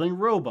building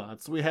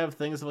robots. We have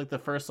things like the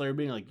first Slayer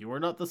being like, you are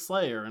not the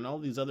Slayer, and all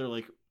these other,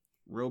 like,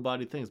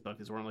 robot-y things.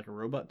 Buffy's wearing, like, a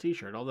robot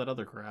t-shirt, all that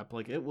other crap.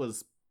 Like, it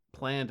was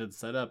planned and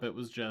set up. It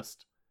was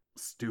just a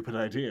stupid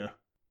idea.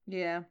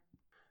 Yeah.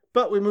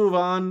 But we move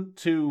on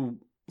to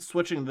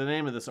switching the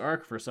name of this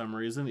arc for some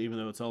reason, even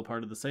though it's all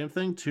part of the same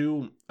thing,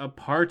 to A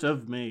Part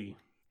of Me.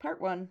 Part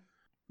 1.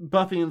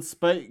 Buffy and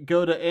Spike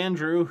go to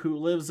Andrew, who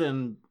lives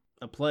in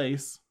a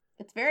place.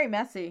 It's very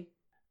messy.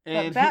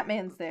 And But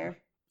Batman's there.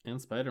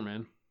 And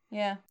Spider-Man.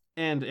 Yeah.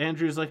 And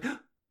Andrew's like,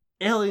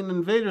 alien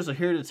invaders are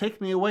here to take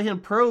me away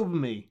and probe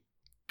me.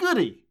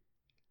 Goody!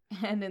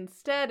 And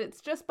instead,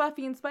 it's just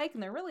Buffy and Spike,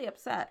 and they're really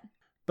upset.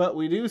 But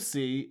we do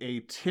see a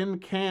tin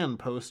can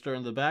poster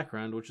in the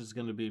background, which is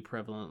going to be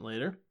prevalent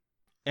later.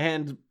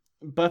 And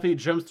Buffy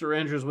jumps through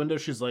Andrew's window.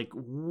 She's like,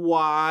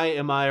 why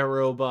am I a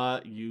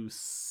robot, you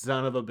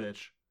son of a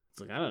bitch? It's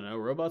like, I don't know.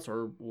 Robots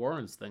are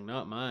Warren's thing,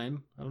 not mine.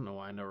 I don't know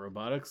why I know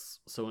robotics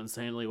so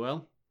insanely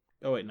well.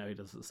 Oh, wait, no, he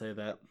doesn't say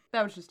that.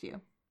 That was just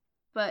you.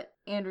 But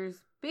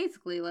Andrew's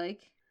basically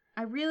like,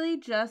 I really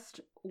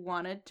just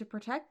wanted to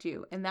protect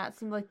you. And that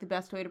seemed like the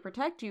best way to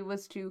protect you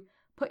was to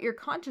put your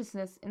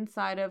consciousness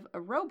inside of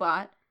a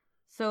robot.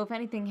 So if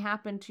anything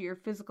happened to your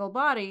physical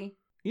body,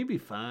 You'd be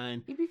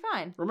fine. you'd be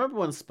fine. Remember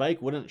when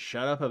Spike wouldn't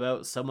shut up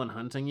about someone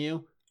hunting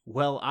you?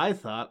 Well, I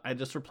thought I'd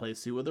just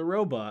replace you with a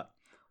robot.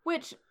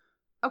 Which,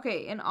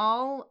 okay, in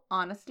all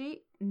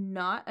honesty,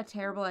 not a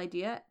terrible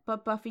idea,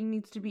 but Buffy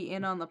needs to be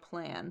in on the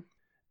plan.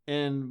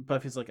 And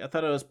Buffy's like, I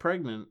thought I was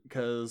pregnant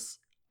because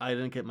I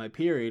didn't get my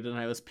period and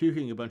I was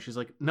puking a bunch. She's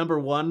like, number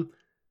one,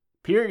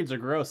 periods are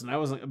gross and I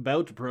wasn't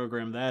about to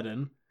program that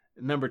in.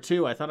 Number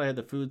two, I thought I had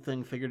the food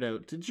thing figured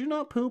out. Did you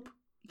not poop?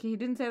 Okay, he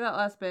didn't say that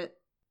last bit.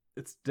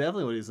 It's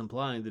definitely what he's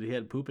implying, that he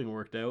had pooping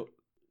worked out.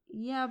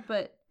 Yeah,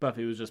 but...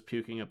 Buffy was just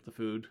puking up the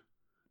food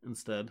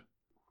instead.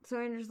 So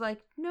Andrew's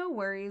like, no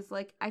worries,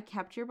 like, I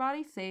kept your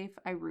body safe,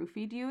 I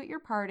roofied you at your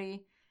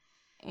party,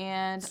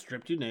 and...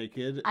 Stripped you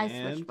naked I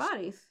and switched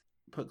bodies.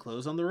 put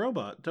clothes on the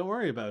robot. Don't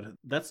worry about it.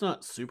 That's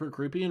not super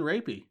creepy and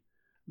rapey.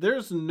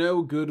 There's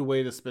no good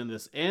way to spin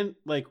this. And,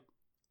 like,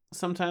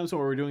 sometimes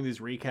when we're doing these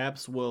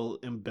recaps, we'll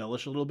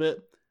embellish a little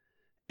bit.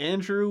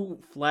 Andrew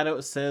flat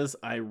out says,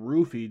 I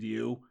roofied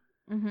you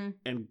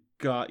and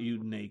got you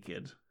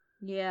naked.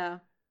 Yeah.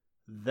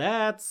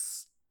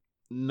 That's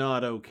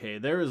not okay.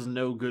 There is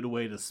no good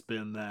way to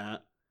spin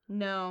that.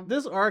 No.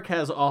 This arc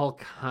has all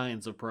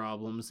kinds of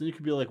problems. And you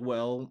could be like,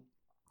 well,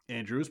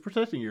 Andrew is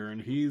protecting her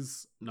and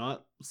he's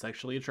not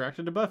sexually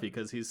attracted to Buffy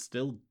because he's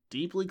still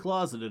deeply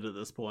closeted at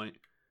this point.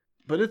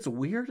 But it's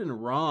weird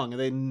and wrong.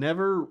 They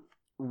never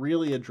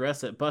really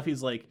address it.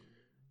 Buffy's like,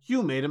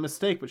 you made a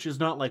mistake, but she's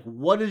not like,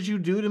 what did you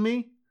do to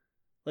me?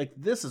 Like,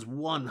 this is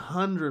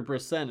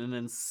 100% an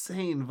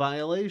insane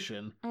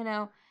violation. I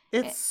know.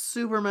 It's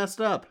super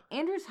messed up.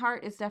 Andrew's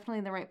heart is definitely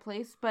in the right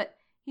place, but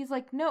he's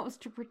like, no, it was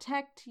to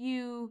protect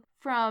you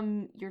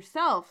from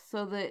yourself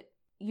so that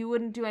you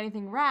wouldn't do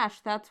anything rash.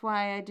 That's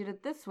why I did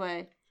it this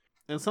way.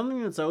 And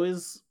something that's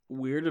always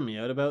weirded me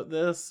out about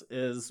this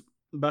is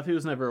Buffy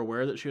was never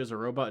aware that she was a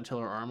robot until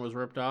her arm was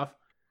ripped off.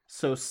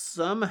 So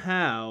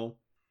somehow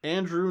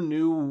Andrew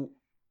knew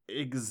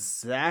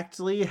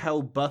exactly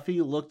how Buffy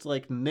looked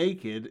like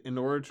naked in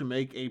order to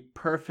make a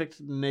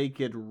perfect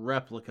naked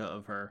replica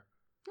of her.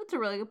 That's a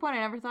really good point. I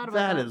never thought about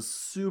that. That is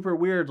super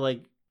weird.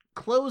 Like,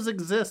 clothes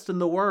exist in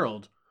the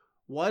world.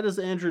 Why does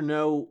Andrew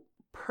know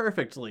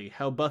perfectly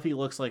how Buffy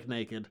looks like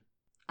naked?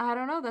 I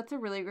don't know. That's a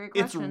really great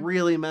question. It's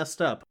really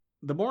messed up.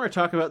 The more I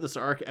talk about this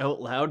arc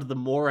out loud, the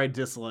more I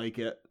dislike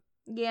it.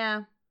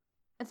 Yeah.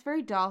 It's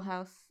very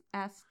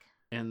Dollhouse-esque.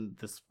 And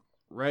this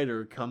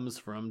writer comes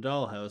from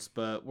Dollhouse,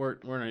 but we're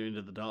not even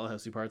into the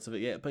Dollhousey parts of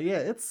it yet. But yeah,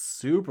 it's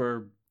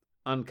super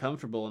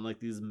uncomfortable and like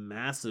these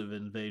massive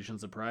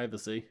invasions of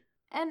privacy.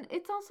 And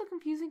it's also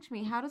confusing to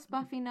me. How does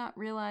Buffy not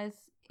realize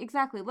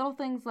exactly little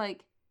things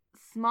like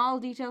small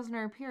details in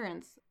her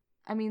appearance?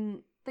 I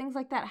mean, things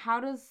like that. How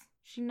does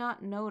she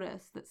not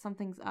notice that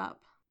something's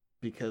up?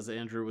 Because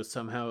Andrew was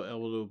somehow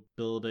able to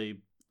build a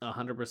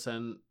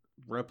 100%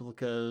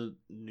 replica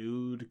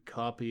nude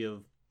copy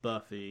of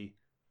Buffy.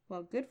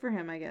 Well, good for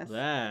him, I guess.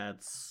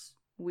 That's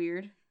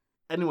weird.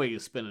 Any way you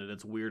spin it,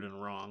 it's weird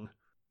and wrong.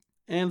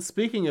 And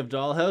speaking of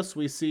Dollhouse,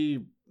 we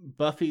see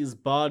Buffy's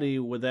body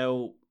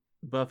without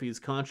Buffy's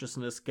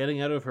consciousness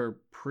getting out of her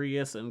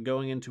Prius and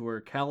going into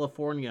her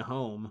California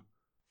home.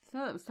 So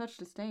that was such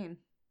disdain.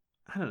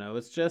 I don't know,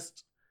 it's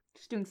just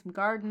doing some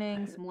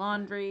gardening, some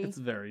laundry. It's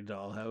very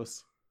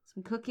Dollhouse.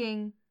 Some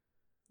cooking.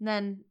 And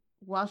then,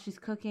 while she's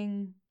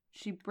cooking,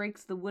 she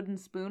breaks the wooden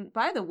spoon.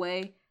 By the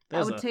way,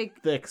 that would take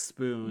thick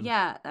spoon.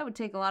 Yeah, that would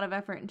take a lot of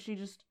effort. And she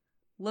just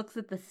looks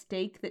at the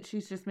steak that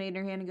she's just made in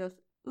her hand and goes,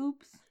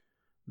 oops.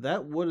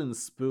 That wooden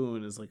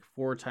spoon is like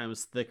 4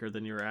 times thicker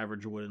than your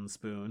average wooden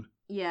spoon.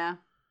 Yeah.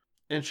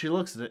 And she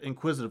looks at it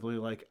inquisitively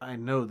like, I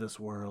know this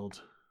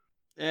world.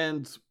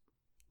 And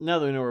now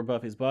that we know where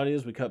Buffy's body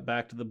is, we cut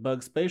back to the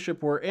bug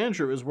spaceship where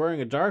Andrew is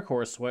wearing a Dark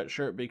Horse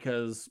sweatshirt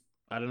because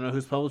I don't know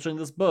who's publishing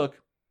this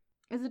book.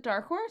 Is it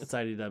Dark Horse? It's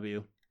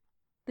IDW.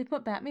 They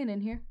put Batman in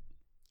here.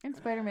 And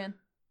Spider-Man.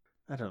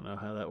 I don't know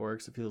how that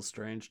works. It feels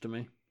strange to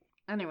me.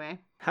 Anyway.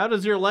 How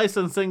does your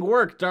licensing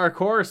work, Dark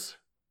Horse?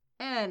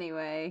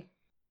 Anyway.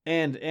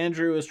 And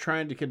Andrew is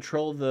trying to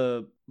control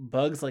the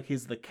bugs like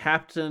he's the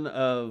captain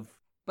of...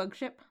 Bug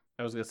ship?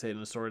 I was going to say in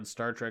a sort of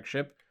Star Trek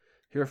ship.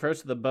 He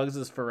refers to the bugs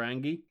as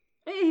Ferengi.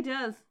 He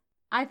does.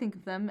 I think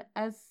of them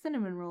as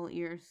cinnamon roll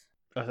ears.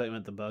 I thought you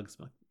meant the bugs.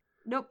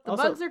 Nope, the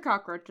Also, bugs are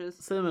cockroaches.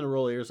 Cinnamon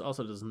roll ears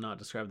also does not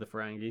describe the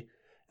Ferengi.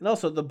 And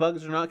also, the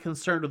bugs are not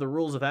concerned with the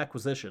rules of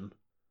acquisition.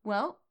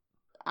 Well,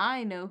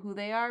 I know who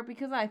they are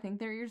because I think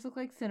their ears look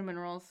like cinnamon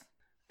rolls.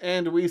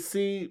 And we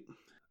see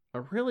a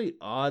really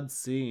odd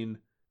scene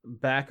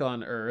back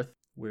on Earth,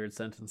 weird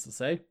sentence to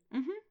say,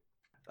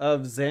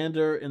 of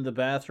Xander in the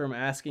bathroom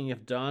asking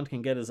if Dawn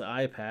can get his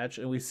eye patch,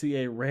 and we see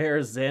a rare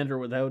Xander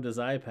without his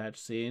eye patch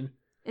scene.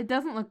 It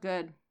doesn't look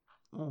good.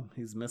 Oh,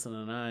 he's missing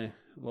an eye.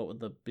 What with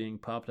the being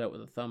popped out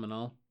with a thumb and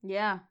all.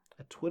 Yeah.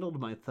 I twiddled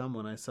my thumb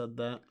when I said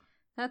that.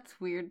 That's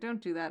weird.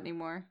 Don't do that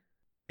anymore.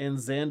 And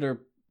Xander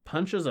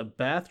punches a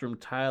bathroom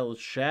tile,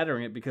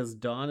 shattering it because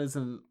Dawn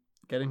isn't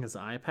getting his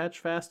eye patch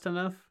fast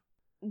enough.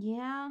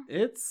 Yeah.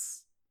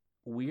 It's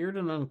weird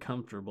and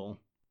uncomfortable.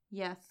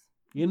 Yes.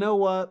 You know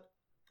what?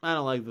 I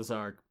don't like this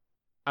arc.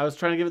 I was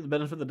trying to give it the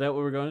benefit of the doubt when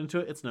we were going into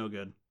it. It's no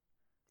good.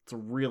 It's a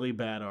really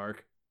bad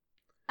arc.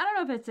 I don't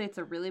know if I'd say it's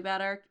a really bad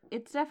arc.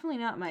 It's definitely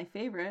not my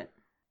favorite.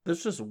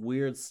 There's just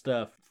weird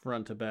stuff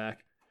front to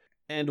back.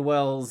 And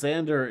while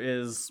Xander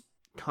is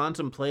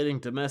contemplating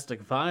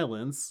domestic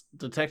violence,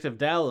 Detective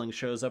Dowling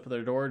shows up at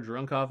their door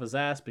drunk off his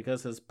ass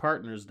because his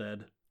partner's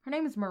dead. Her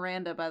name is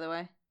Miranda, by the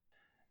way.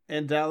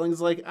 And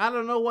Dowling's like, I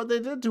don't know what they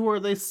did to her.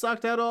 They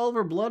sucked out all of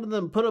her blood and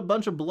then put a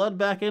bunch of blood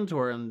back into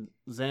her. And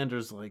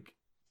Xander's like...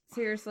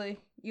 Seriously,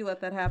 you let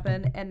that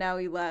happen, and now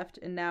he left,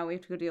 and now we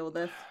have to go deal with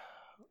this.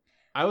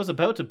 I was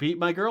about to beat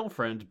my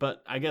girlfriend,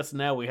 but I guess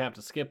now we have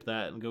to skip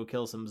that and go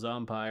kill some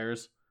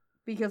zompires.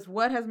 Because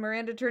what has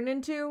Miranda turned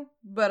into?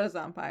 But a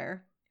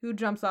zompire, who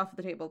jumps off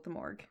the table at the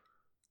morgue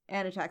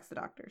and attacks the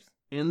doctors.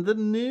 In the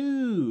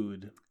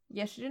nude.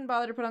 Yes, she didn't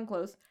bother to put on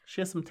clothes.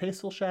 She has some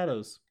tasteful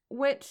shadows.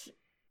 Which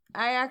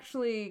I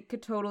actually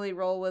could totally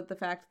roll with the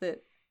fact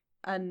that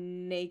a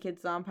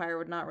naked zompire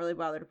would not really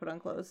bother to put on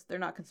clothes. They're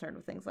not concerned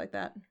with things like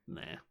that.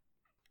 Nah.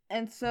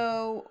 And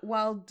so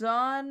while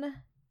Dawn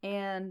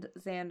and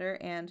Xander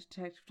and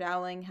Detective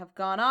Dowling have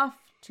gone off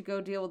to go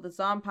deal with the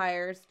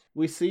zompires,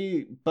 we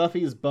see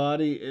Buffy's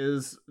body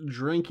is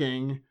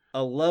drinking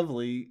a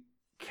lovely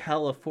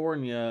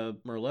California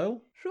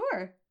Merlot.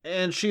 Sure.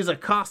 And she's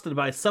accosted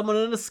by someone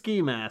in a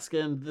ski mask.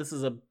 And this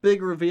is a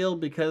big reveal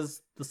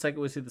because the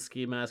second we see the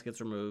ski mask gets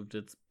removed,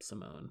 it's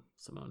Simone.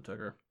 Simone took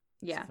her.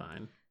 Yeah. It's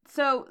fine.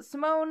 So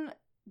Simone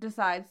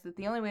decides that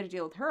the only way to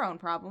deal with her own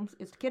problems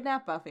is to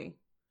kidnap Buffy.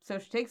 So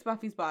she takes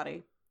Buffy's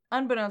body.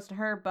 Unbeknownst to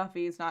her,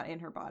 Buffy is not in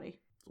her body.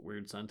 It's a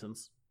weird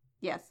sentence.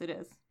 Yes, it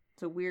is.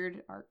 It's a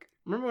weird arc.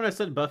 Remember when I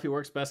said Buffy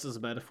works best as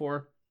a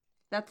metaphor?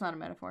 That's not a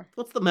metaphor.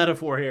 What's the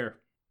metaphor here?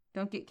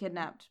 Don't get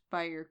kidnapped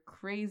by your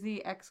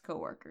crazy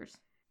ex-coworkers.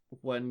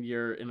 When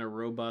you're in a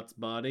robot's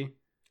body?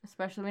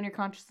 Especially when your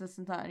consciousness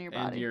is not in your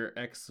body. And your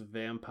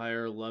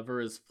ex-vampire lover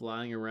is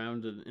flying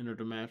around an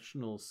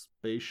interdimensional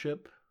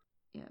spaceship?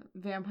 Yeah,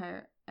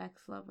 vampire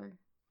ex-lover.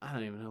 I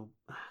don't even know.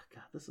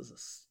 God, this is a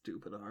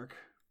stupid arc.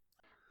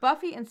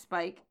 Buffy and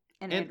Spike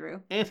and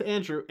Andrew. And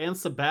Andrew and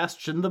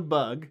Sebastian the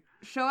Bug.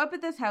 Show up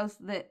at this house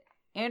that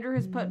Andrew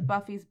has put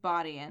Buffy's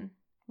body in.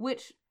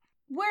 Which,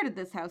 where did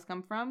this house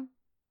come from?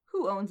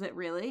 Who owns it,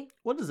 really?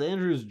 What is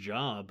Andrew's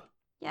job?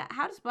 Yeah,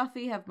 how does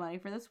Buffy have money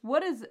for this?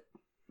 What is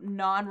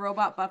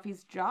non-robot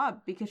Buffy's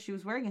job? Because she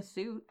was wearing a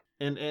suit.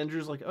 And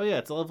Andrew's like, oh yeah,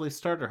 it's a lovely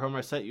starter home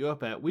I set you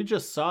up at. We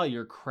just saw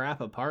your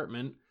crap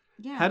apartment.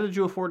 Yeah. How did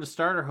you afford a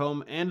starter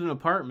home and an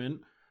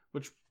apartment,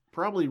 which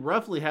probably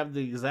roughly have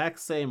the exact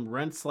same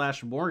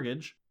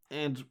rent/mortgage?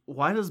 And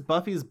why does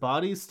Buffy's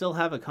body still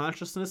have a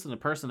consciousness and a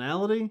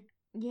personality?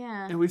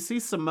 Yeah. And we see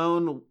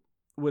Simone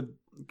with...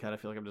 God, I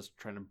feel like I'm just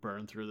trying to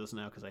burn through this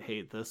now because I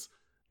hate this.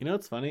 You know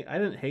what's funny? I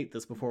didn't hate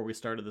this before we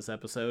started this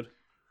episode.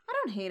 I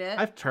don't hate it.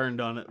 I've turned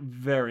on it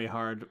very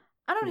hard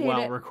I don't hate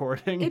while it.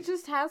 recording. It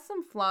just has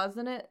some flaws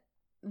in it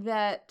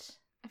that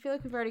I feel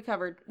like we've already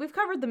covered. We've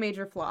covered the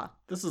major flaw.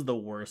 This is the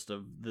worst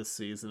of this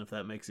season, if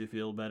that makes you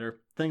feel better.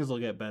 Things will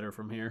get better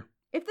from here.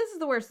 If this is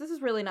the worst, this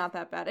is really not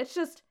that bad. It's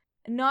just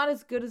not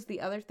as good as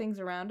the other things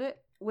around it,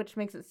 which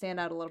makes it stand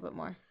out a little bit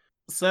more.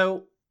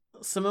 So,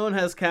 Simone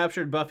has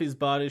captured Buffy's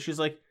body. She's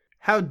like,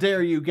 how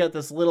dare you get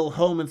this little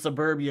home in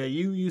suburbia?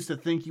 You used to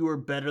think you were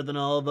better than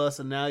all of us,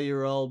 and now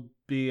you're all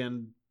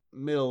being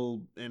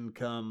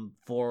middle-income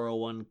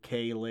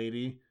 401k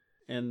lady.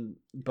 And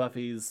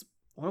Buffy's...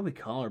 what do we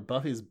call her?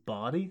 Buffy's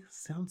body?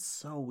 Sounds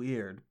so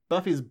weird.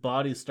 Buffy's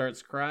body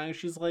starts crying.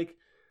 She's like,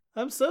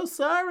 I'm so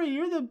sorry.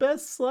 You're the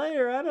best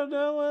Slayer. I don't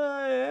know what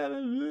I am.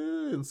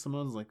 And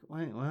Simone's like,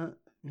 wait, what?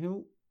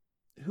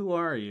 Who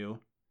are you?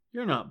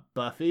 You're not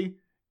Buffy.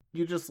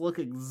 You just look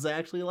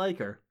exactly like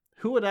her.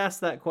 Who would ask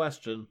that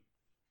question?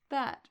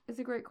 That is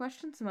a great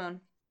question,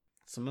 Simone.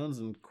 Simone's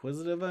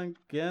inquisitive, I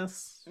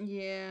guess.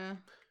 Yeah.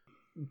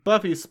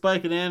 Buffy,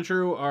 Spike, and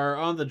Andrew are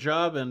on the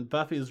job, and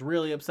Buffy's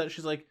really upset.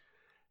 She's like,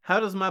 how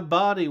does my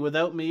body,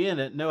 without me in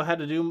it, know how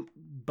to do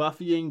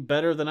Buffying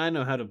better than I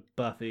know how to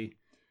Buffy?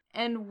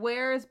 And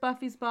where is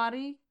Buffy's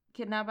body,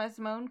 kidnapped by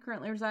Simone,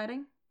 currently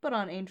residing? But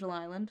on Angel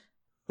Island.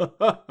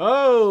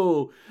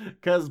 Ho!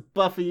 Because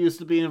Buffy used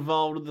to be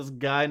involved with this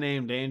guy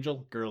named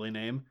Angel, girly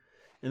name.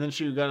 And then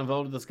she got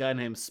involved with this guy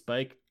named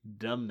Spike,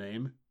 dumb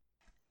name.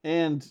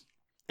 And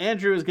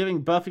Andrew is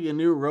giving Buffy a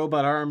new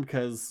robot arm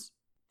because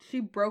She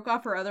broke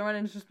off her other one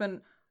and has just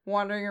been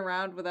wandering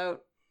around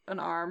without an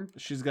arm.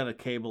 she's got a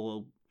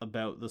Cable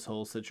about this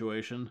whole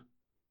situation.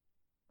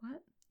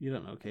 What? You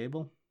don't know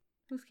Cable?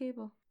 Who's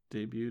Cable?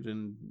 Debuted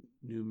in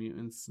New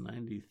Mutants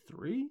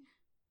 93?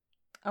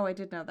 Oh, I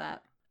did know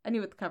that. I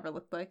knew what the cover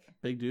looked like.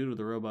 Big dude with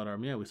a robot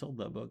arm. Yeah, we sold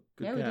that book.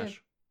 Good Yeah, we did.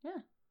 cash. Yeah.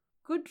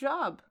 Good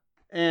job.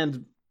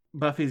 And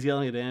Buffy's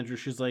yelling at Andrew.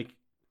 She's like,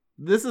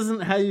 this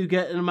isn't how you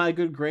get in my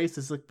good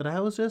graces. Like, but I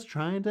was just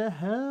trying to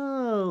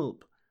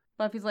help.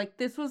 Buffy's like,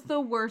 this was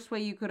the worst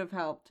way you could have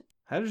helped.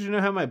 How did you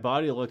know how my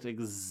body looked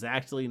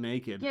exactly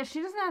naked? Yeah,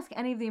 she doesn't ask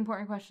any of the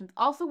important questions.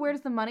 Also, where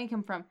does the money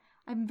come from?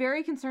 I'm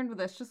very concerned with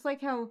this. Just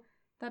like how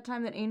that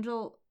time that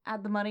Angel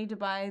had the money to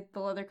buy the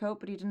leather coat,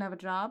 but he didn't have a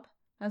job.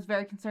 I was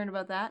very concerned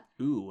about that.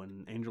 Ooh,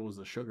 and Angel was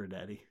a sugar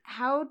daddy.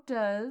 How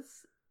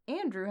does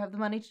Andrew have the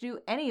money to do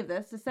any of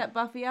this to set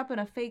Buffy up in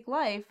a fake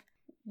life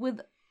with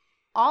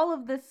all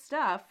of this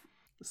stuff?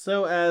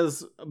 So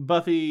as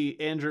Buffy,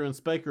 Andrew, and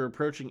Spike are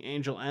approaching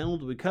Angel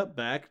Island, we cut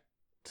back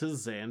to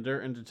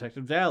Xander and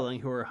Detective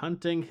Dowling, who are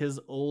hunting his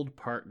old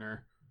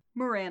partner.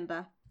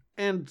 Miranda.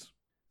 And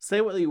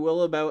say what you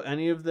will about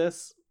any of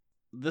this,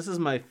 this is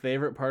my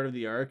favorite part of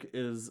the arc,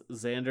 is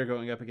Xander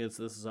going up against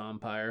this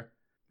Zompire.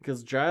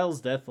 Because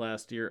Giles' death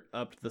last year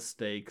upped the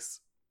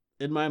stakes.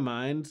 In my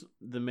mind,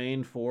 the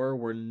main four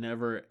were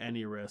never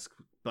any risk.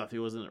 Buffy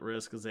wasn't at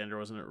risk, Xander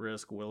wasn't at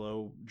risk,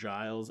 Willow,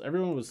 Giles,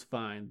 everyone was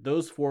fine.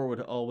 Those four would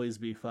always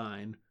be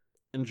fine.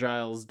 And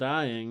Giles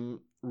dying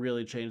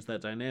really changed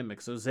that dynamic.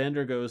 So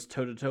Xander goes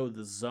toe-to-toe with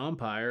this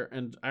Zompire,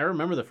 and I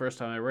remember the first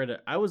time I read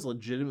it, I was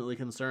legitimately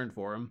concerned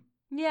for him.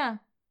 Yeah.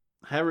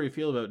 However you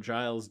feel about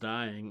Giles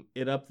dying,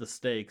 it upped the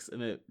stakes,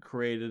 and it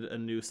created a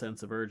new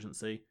sense of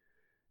urgency.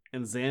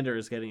 And Xander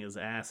is getting his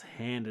ass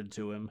handed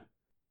to him.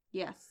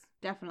 Yes,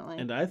 definitely.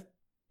 And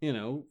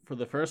for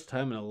the first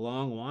time in a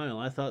long while,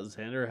 I thought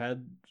Xander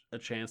had a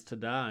chance to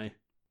die.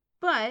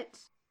 But,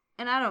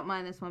 and I don't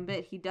mind this one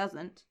bit, he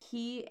doesn't.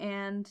 He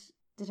and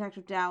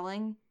Detective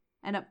Dowling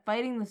end up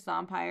fighting the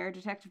Zompire.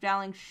 Detective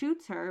Dowling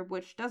shoots her,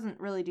 which doesn't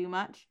really do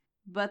much.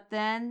 But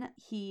then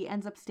he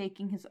ends up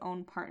staking his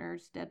own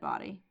partner's dead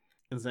body.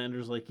 And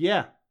Xander's like,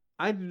 yeah,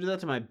 I had to do that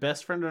to my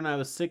best friend when I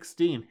was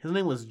 16. His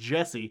name was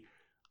Jesse.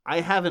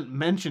 I haven't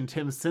mentioned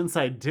him since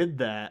I did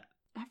that.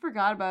 I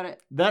forgot about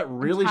it. That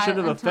really should have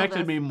until affected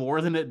this. me more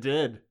than it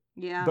did.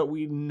 Yeah. But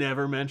we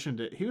never mentioned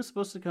it. He was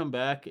supposed to come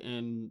back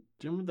and...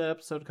 Do you remember that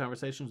episode,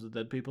 Conversations with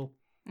Dead People?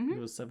 Mhm. It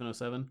was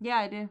 707. Yeah,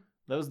 I do.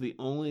 That was the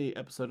only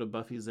episode of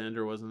Buffy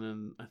Xander wasn't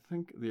in, I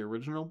think, the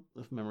original.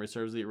 If memory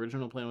serves, the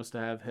original plan was to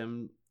have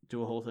him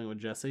do a whole thing with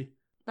Jesse.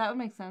 That would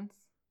make sense.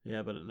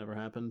 Yeah, but it never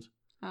happened.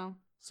 Oh.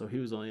 So he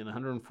was only in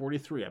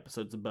 143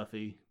 episodes of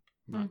Buffy,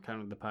 not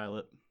counting the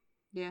pilot.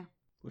 Yeah.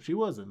 Which he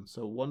was in,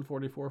 so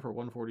 144 for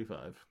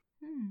 145.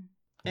 Hmm.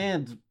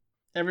 And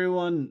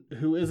everyone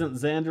who isn't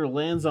Xander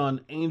lands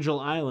on Angel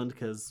Island,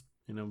 because,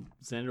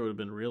 Xander would have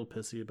been real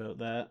pissy about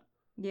that.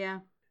 Yeah.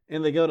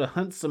 And they go to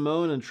hunt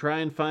Simone and try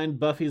and find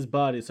Buffy's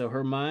body so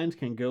her mind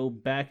can go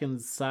back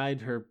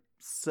inside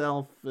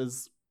herself.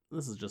 This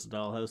is just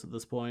Dollhouse at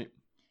this point.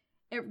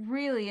 It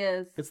really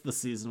is. It's the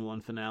season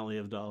 1 finale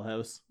of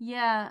Dollhouse.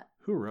 Yeah.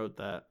 Who wrote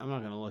that? I'm not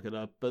going to look it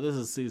up, but this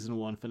is season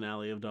 1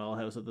 finale of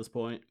Dollhouse at this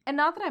point. And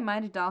not that I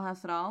minded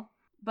Dollhouse at all,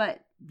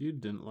 but You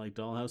didn't like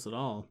Dollhouse at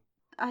all.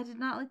 I did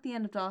not like the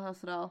end of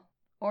Dollhouse at all.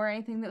 Or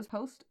anything that was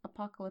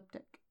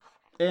post-apocalyptic.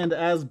 And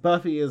as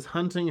Buffy is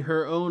hunting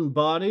her own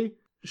body,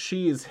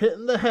 she's hit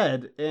in the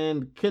head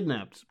and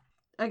kidnapped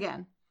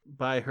Again.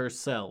 by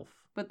herself,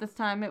 But this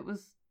time it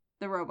was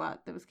the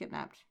robot that was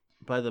kidnapped.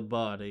 by the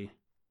body,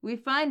 We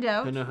find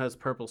out, who now has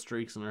purple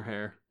streaks in her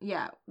hair.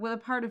 yeah, with a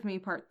part of me,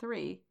 part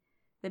 3,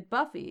 that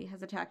Buffy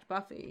has attacked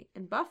Buffy,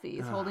 and Buffy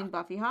is holding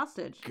Buffy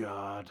hostage.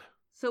 God.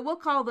 So we'll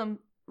call them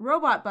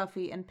Robot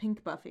Buffy and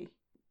Pink Buffy,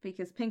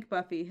 because Pink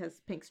Buffy has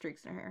pink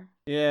streaks in her hair.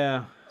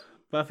 Yeah.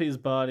 Buffy's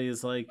body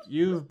is like,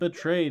 you've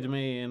betrayed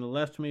me and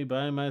left me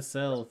by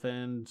myself,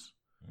 and...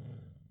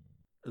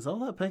 Is all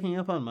that picking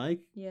up on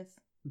Mike? Yes.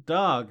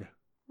 Dog.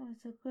 Oh,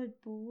 it's a good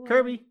boy.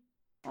 Kirby.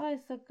 Oh,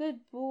 it's a good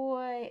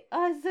boy.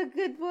 Oh, it's a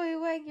good boy.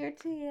 Wag your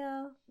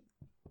tail.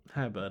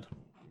 Hi, bud.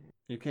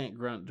 You can't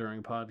grunt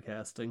during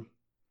podcasting.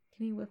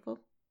 Can you whiffle?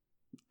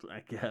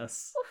 I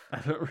guess. I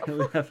don't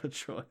really have a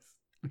choice.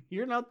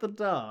 You're not the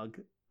dog.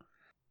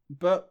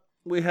 But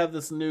we have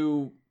this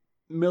new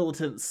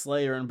militant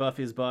slayer in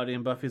Buffy's body,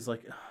 and Buffy's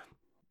like,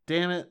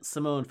 damn it,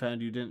 Simone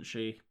found you, didn't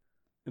she?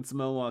 And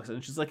Simone walks in,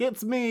 and she's like,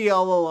 it's me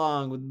all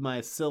along with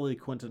my silly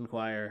Quentin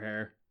Quire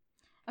hair.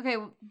 Okay,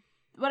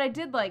 what I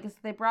did like is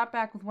they brought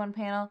back with one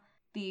panel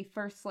the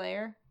first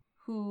Slayer,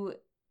 who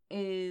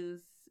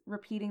is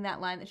repeating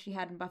that line that she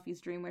had in Buffy's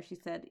dream where she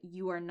said,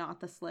 you are not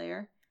the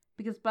Slayer.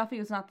 Because Buffy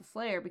was not the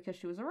Slayer because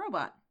she was a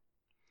robot.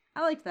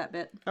 I liked that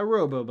bit. A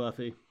robo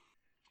Buffy.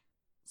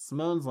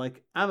 Simone's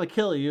like, I'm gonna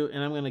kill you,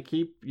 and I'm gonna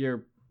keep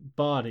your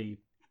body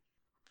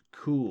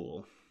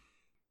cool.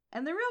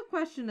 And the real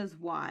question is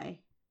why?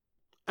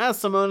 As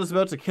Simone is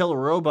about to kill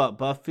robot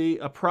Buffy,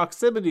 a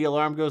proximity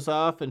alarm goes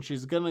off, and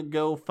she's gonna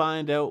go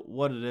find out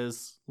what it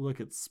is. Look,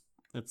 it's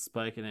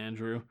Spike and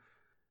Andrew.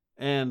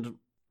 And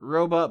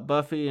robot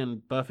Buffy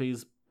and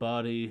Buffy's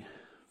body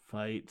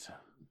fight.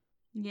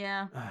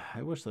 Yeah.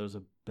 I wish there was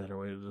a better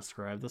way to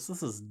describe this.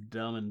 This is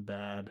dumb and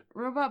bad.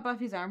 Robot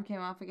Buffy's arm came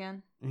off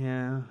again.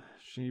 Yeah,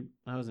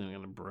 I wasn't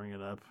even going to bring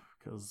it up,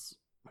 because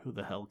who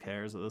the hell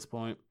cares at this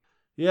point?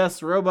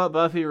 Yes, Robot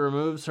Buffy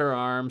removes her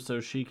arm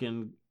so she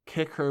can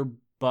kick her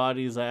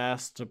body's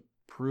ass to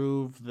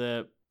prove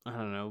that, I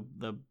don't know,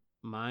 the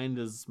mind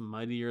is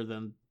mightier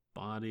than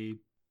body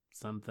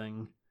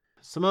something.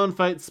 Simone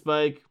fights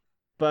Spike.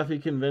 Buffy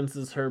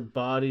convinces her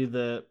body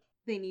that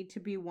they need to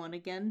be one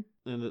again.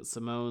 And that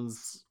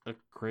Simone's a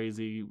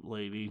crazy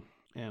lady.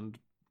 And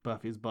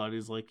Buffy's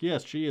body's like,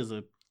 yes, she is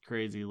a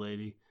crazy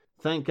lady.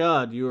 Thank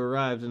God you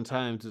arrived in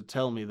time to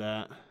tell me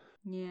that.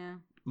 Yeah.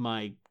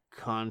 My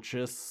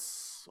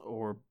conscious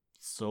or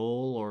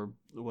soul or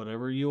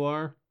whatever you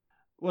are.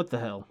 What the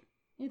hell?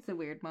 It's a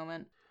weird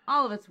moment.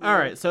 All of it's weird.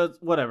 Alright, so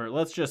whatever.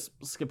 Let's just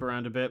skip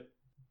around a bit.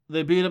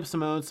 They beat up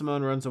Simone.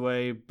 Simone runs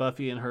away.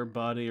 Buffy and her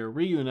body are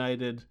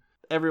reunited.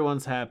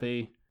 Everyone's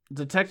happy.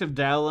 Detective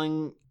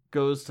Dowling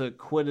goes to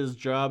quit his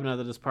job now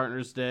that his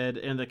partner's dead,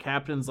 and the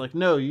captain's like,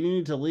 no, you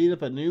need to lead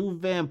up a new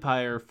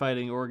vampire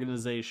fighting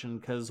organization,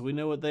 because we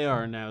know what they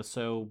are now,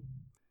 so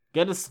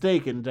get a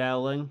stake in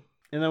Dowling.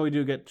 And then we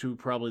do get to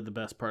probably the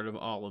best part of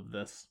all of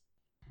this.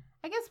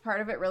 I guess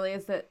part of it really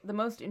is that the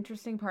most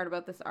interesting part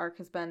about this arc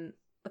has been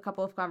the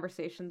couple of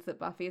conversations that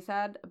Buffy's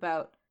had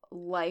about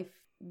life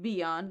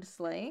beyond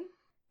slaying.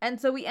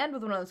 And so we end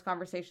with one of those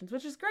conversations,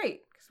 which is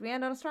great, because we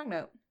end on a strong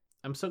note.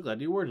 I'm so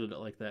glad you worded it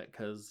like that,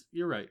 because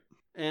you're right.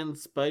 And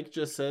Spike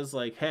just says,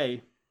 like,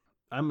 hey,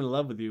 I'm in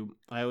love with you.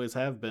 I always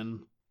have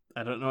been.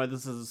 I don't know why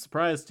this is a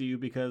surprise to you,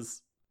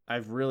 because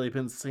I've really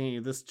been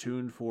singing this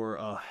tune for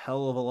a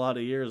hell of a lot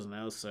of years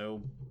now,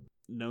 so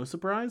no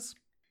surprise?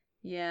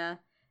 Yeah.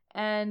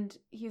 And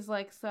he's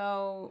like,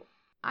 so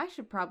I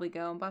should probably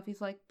go. And Buffy's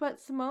like, but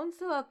Simone's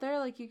still out there,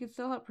 like, you could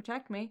still help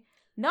protect me.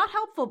 Not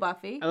helpful,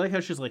 Buffy. I like how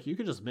she's like, you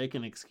could just make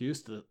an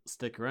excuse to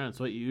stick around. It's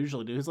what you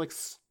usually do. He's like,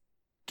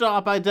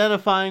 stop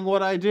identifying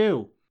what I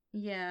do.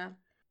 Yeah.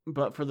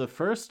 But for the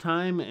first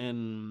time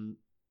in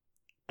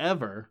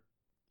ever,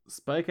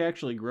 Spike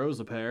actually grows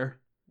a pair.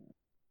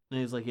 And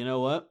he's like, you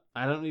know what?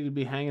 I don't need to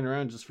be hanging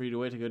around just for you to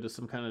wait to go to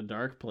some kind of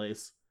dark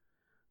place.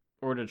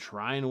 Or to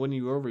try and win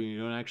you over when you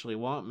don't actually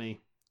want me.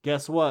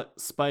 Guess what?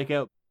 Spike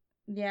out.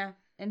 Yeah.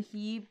 And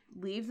he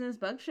leaves in his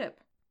bug ship.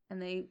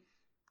 And they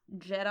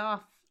jet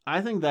off.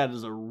 I think that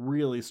is a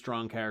really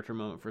strong character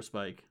moment for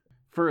Spike.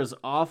 For as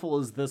awful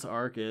as this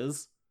arc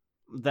is,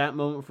 that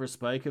moment for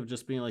Spike of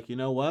just being like, you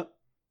know what?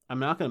 I'm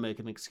not going to make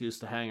an excuse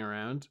to hang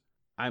around.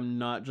 I'm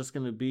not just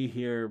going to be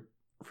here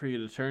for you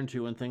to turn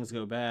to when things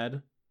go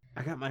bad.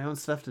 I got my own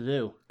stuff to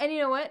do. And you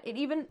know what? It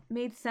even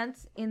made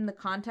sense in the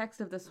context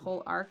of this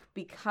whole arc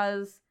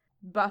because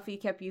Buffy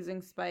kept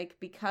using Spike,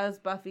 because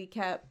Buffy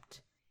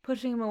kept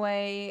pushing him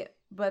away,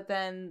 but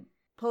then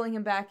pulling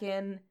him back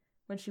in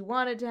when she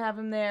wanted to have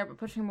him there, but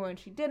pushing him away when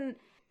she didn't.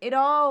 It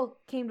all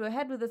came to a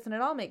head with this, and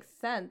it all makes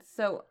sense.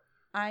 So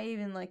I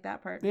even like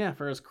that part. Yeah,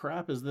 for as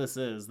crap as this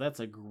is, that's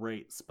a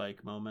great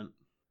Spike moment.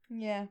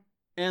 Yeah.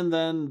 And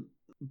then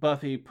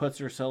Buffy puts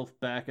herself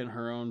back in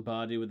her own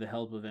body with the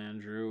help of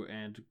Andrew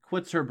and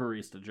quits her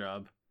barista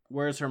job.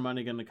 Where's her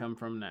money going to come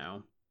from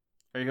now?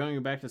 Are you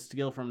going back to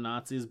steal from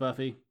Nazis,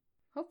 Buffy?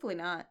 Hopefully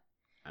not.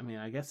 I mean,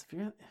 I guess if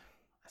you're...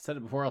 I said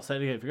it before, I'll say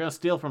it again. If you're going to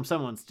steal from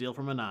someone, steal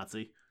from a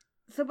Nazi.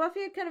 So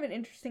Buffy had kind of an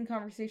interesting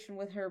conversation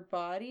with her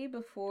body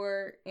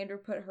before Andrew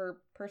put her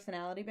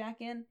personality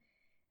back in.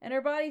 And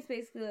her body's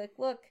basically like,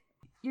 look,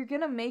 you're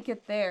going to make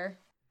it there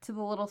to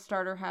the little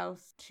starter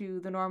house, to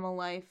the normal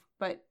life,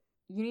 but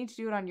you need to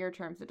do it on your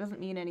terms. It doesn't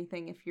mean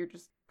anything if you're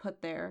just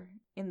put there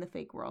in the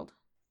fake world.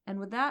 And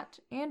with that,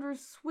 Andrew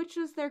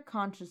switches their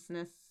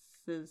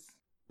consciousnesses.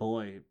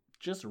 Boy,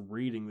 just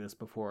reading this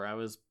before, I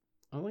was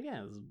like,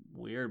 yeah, this is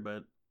weird,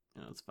 but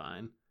it's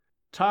fine.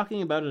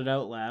 Talking about it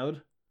out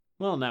loud,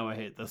 well, now I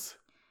hate this.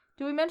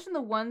 Do we mention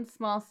the one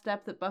small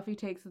step that Buffy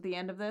takes at the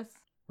end of this?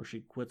 Where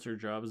she quits her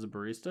job as a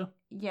barista?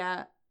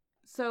 Yeah.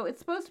 So it's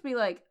supposed to be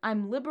like,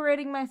 I'm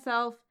liberating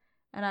myself,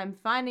 and I'm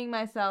finding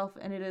myself,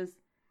 and it is,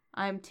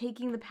 I'm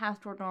taking the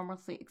path toward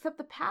normalcy. Except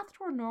the path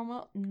toward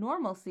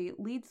normalcy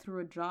leads through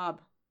a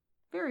job.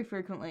 Very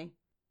frequently.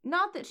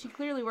 Not that she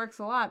clearly works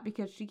a lot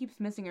because she keeps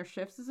missing her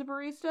shifts as a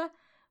barista,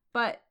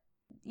 but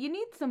you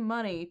need some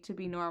money to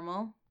be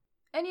normal.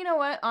 And you know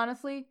what?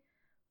 Honestly,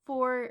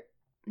 for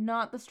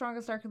not the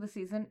strongest arc of the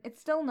season, it's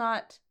still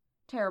not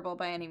terrible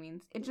by any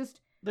means. It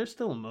just... There's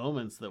still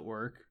moments that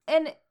work.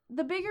 And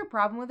the bigger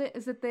problem with it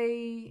is that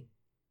they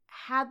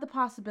had the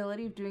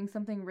possibility of doing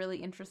something really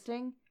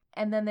interesting,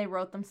 and then they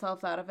wrote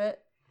themselves out of it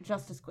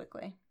just as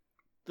quickly.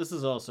 This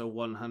is also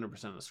 100%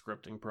 a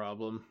scripting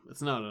problem.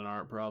 It's not an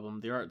art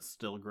problem. The art's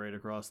still great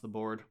across the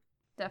board.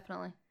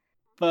 Definitely.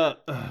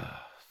 But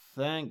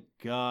thank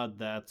God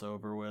that's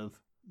over with.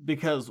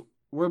 Because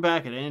we're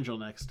back at Angel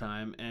next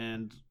time,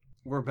 and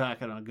we're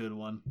back on a good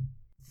one.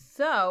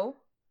 So...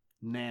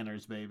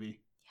 Nanners, baby.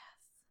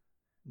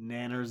 Yes.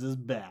 Nanners is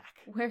back.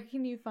 Where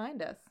can you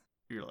find us?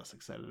 You're less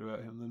excited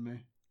about him than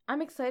me.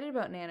 I'm excited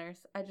about Nanners.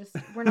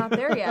 We're not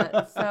there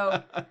yet,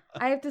 so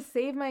I have to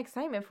save my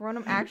excitement for when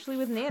I'm actually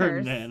with Nanners.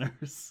 For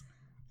Nanners.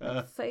 I'm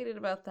excited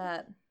about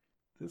that.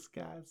 This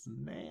guy's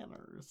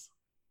Nanners.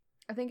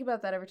 I think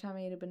about that every time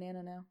I eat a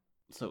banana now.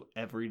 So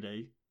every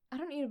day? I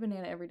don't eat a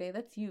banana every day.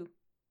 That's you.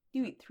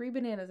 You eat 3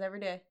 bananas every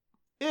day.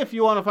 If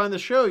you want to find the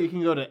show, you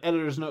can go to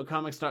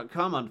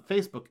editorsnotecomics.com on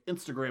Facebook,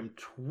 Instagram,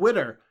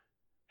 Twitter.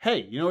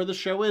 Hey, you know where the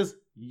show is?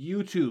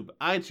 YouTube,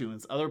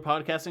 iTunes, other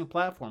podcasting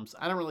platforms.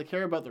 I don't really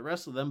care about the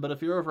rest of them, but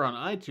if you're over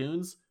on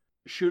iTunes,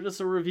 shoot us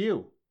a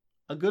review.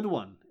 A good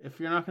one. If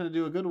you're not going to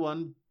do a good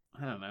one,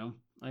 I don't know.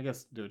 I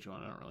guess do what you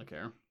want. I don't really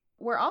care.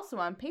 We're also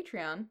on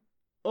Patreon.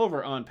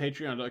 Over on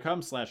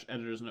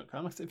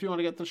patreon.com/editorsnotecomics. If you want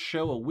to get the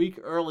show a week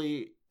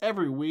early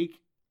every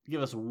week,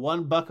 give us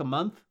 $1 a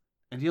month,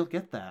 and you'll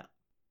get that.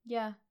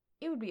 Yeah,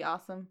 it would be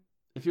awesome.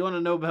 If you want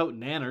to know about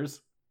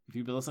Nanners, if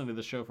you've been listening to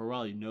the show for a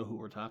while, you know who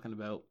we're talking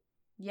about.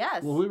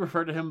 Yes. Will we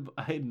refer to him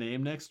by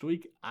name next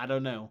week? I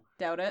don't know.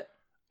 Doubt it.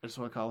 I just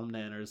want to call him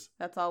Nanners.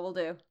 That's all we'll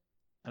do.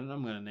 I don't know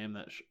I'm going to name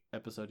that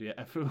episode yet.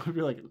 I feel it would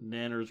be like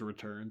Nanners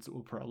Returns. It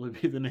will probably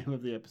be the name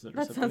of the episode.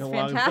 That or something sounds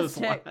along those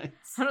fantastic. lines.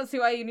 I don't see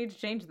why you need to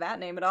change that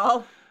name at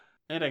all.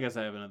 And I guess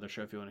I have another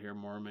show if you want to hear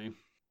more of me.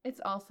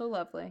 It's also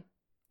lovely.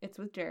 It's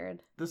with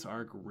Jared. This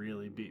arc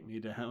really beat me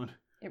down.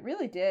 It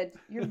really did.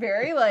 You're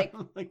very like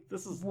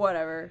this is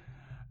whatever.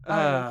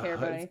 I don't care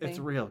about it's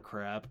anything. real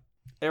crap.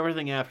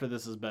 Everything after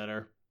this is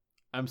better.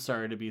 I'm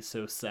sorry to be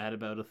so sad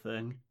about a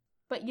thing.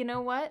 But you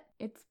know what?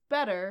 It's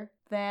better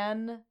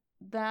than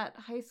that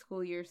high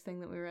school years thing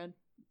that we read.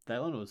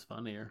 That one was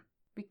funnier.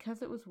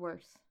 Because it was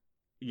worse.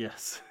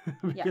 Yes.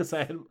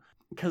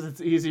 Because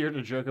it's easier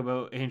to joke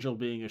about Angel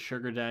being a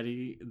sugar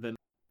daddy than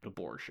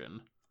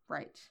abortion.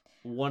 Right.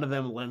 One of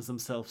them lends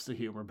themselves to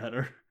humor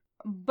better.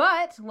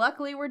 But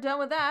luckily we're done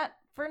with that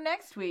for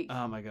next week.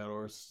 Oh my god,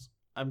 Ors.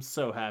 I'm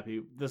so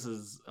happy. This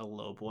is a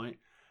low point.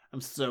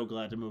 I'm so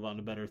glad to move on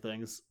to better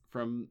things.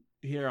 From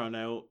here on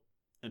out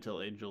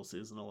until Angel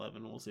Season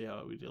 11, we'll see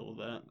how we deal with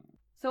that.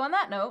 So on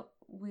that note,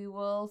 we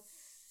will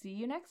see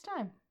you next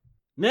time.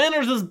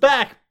 Nanners is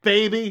back,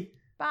 baby!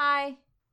 Bye!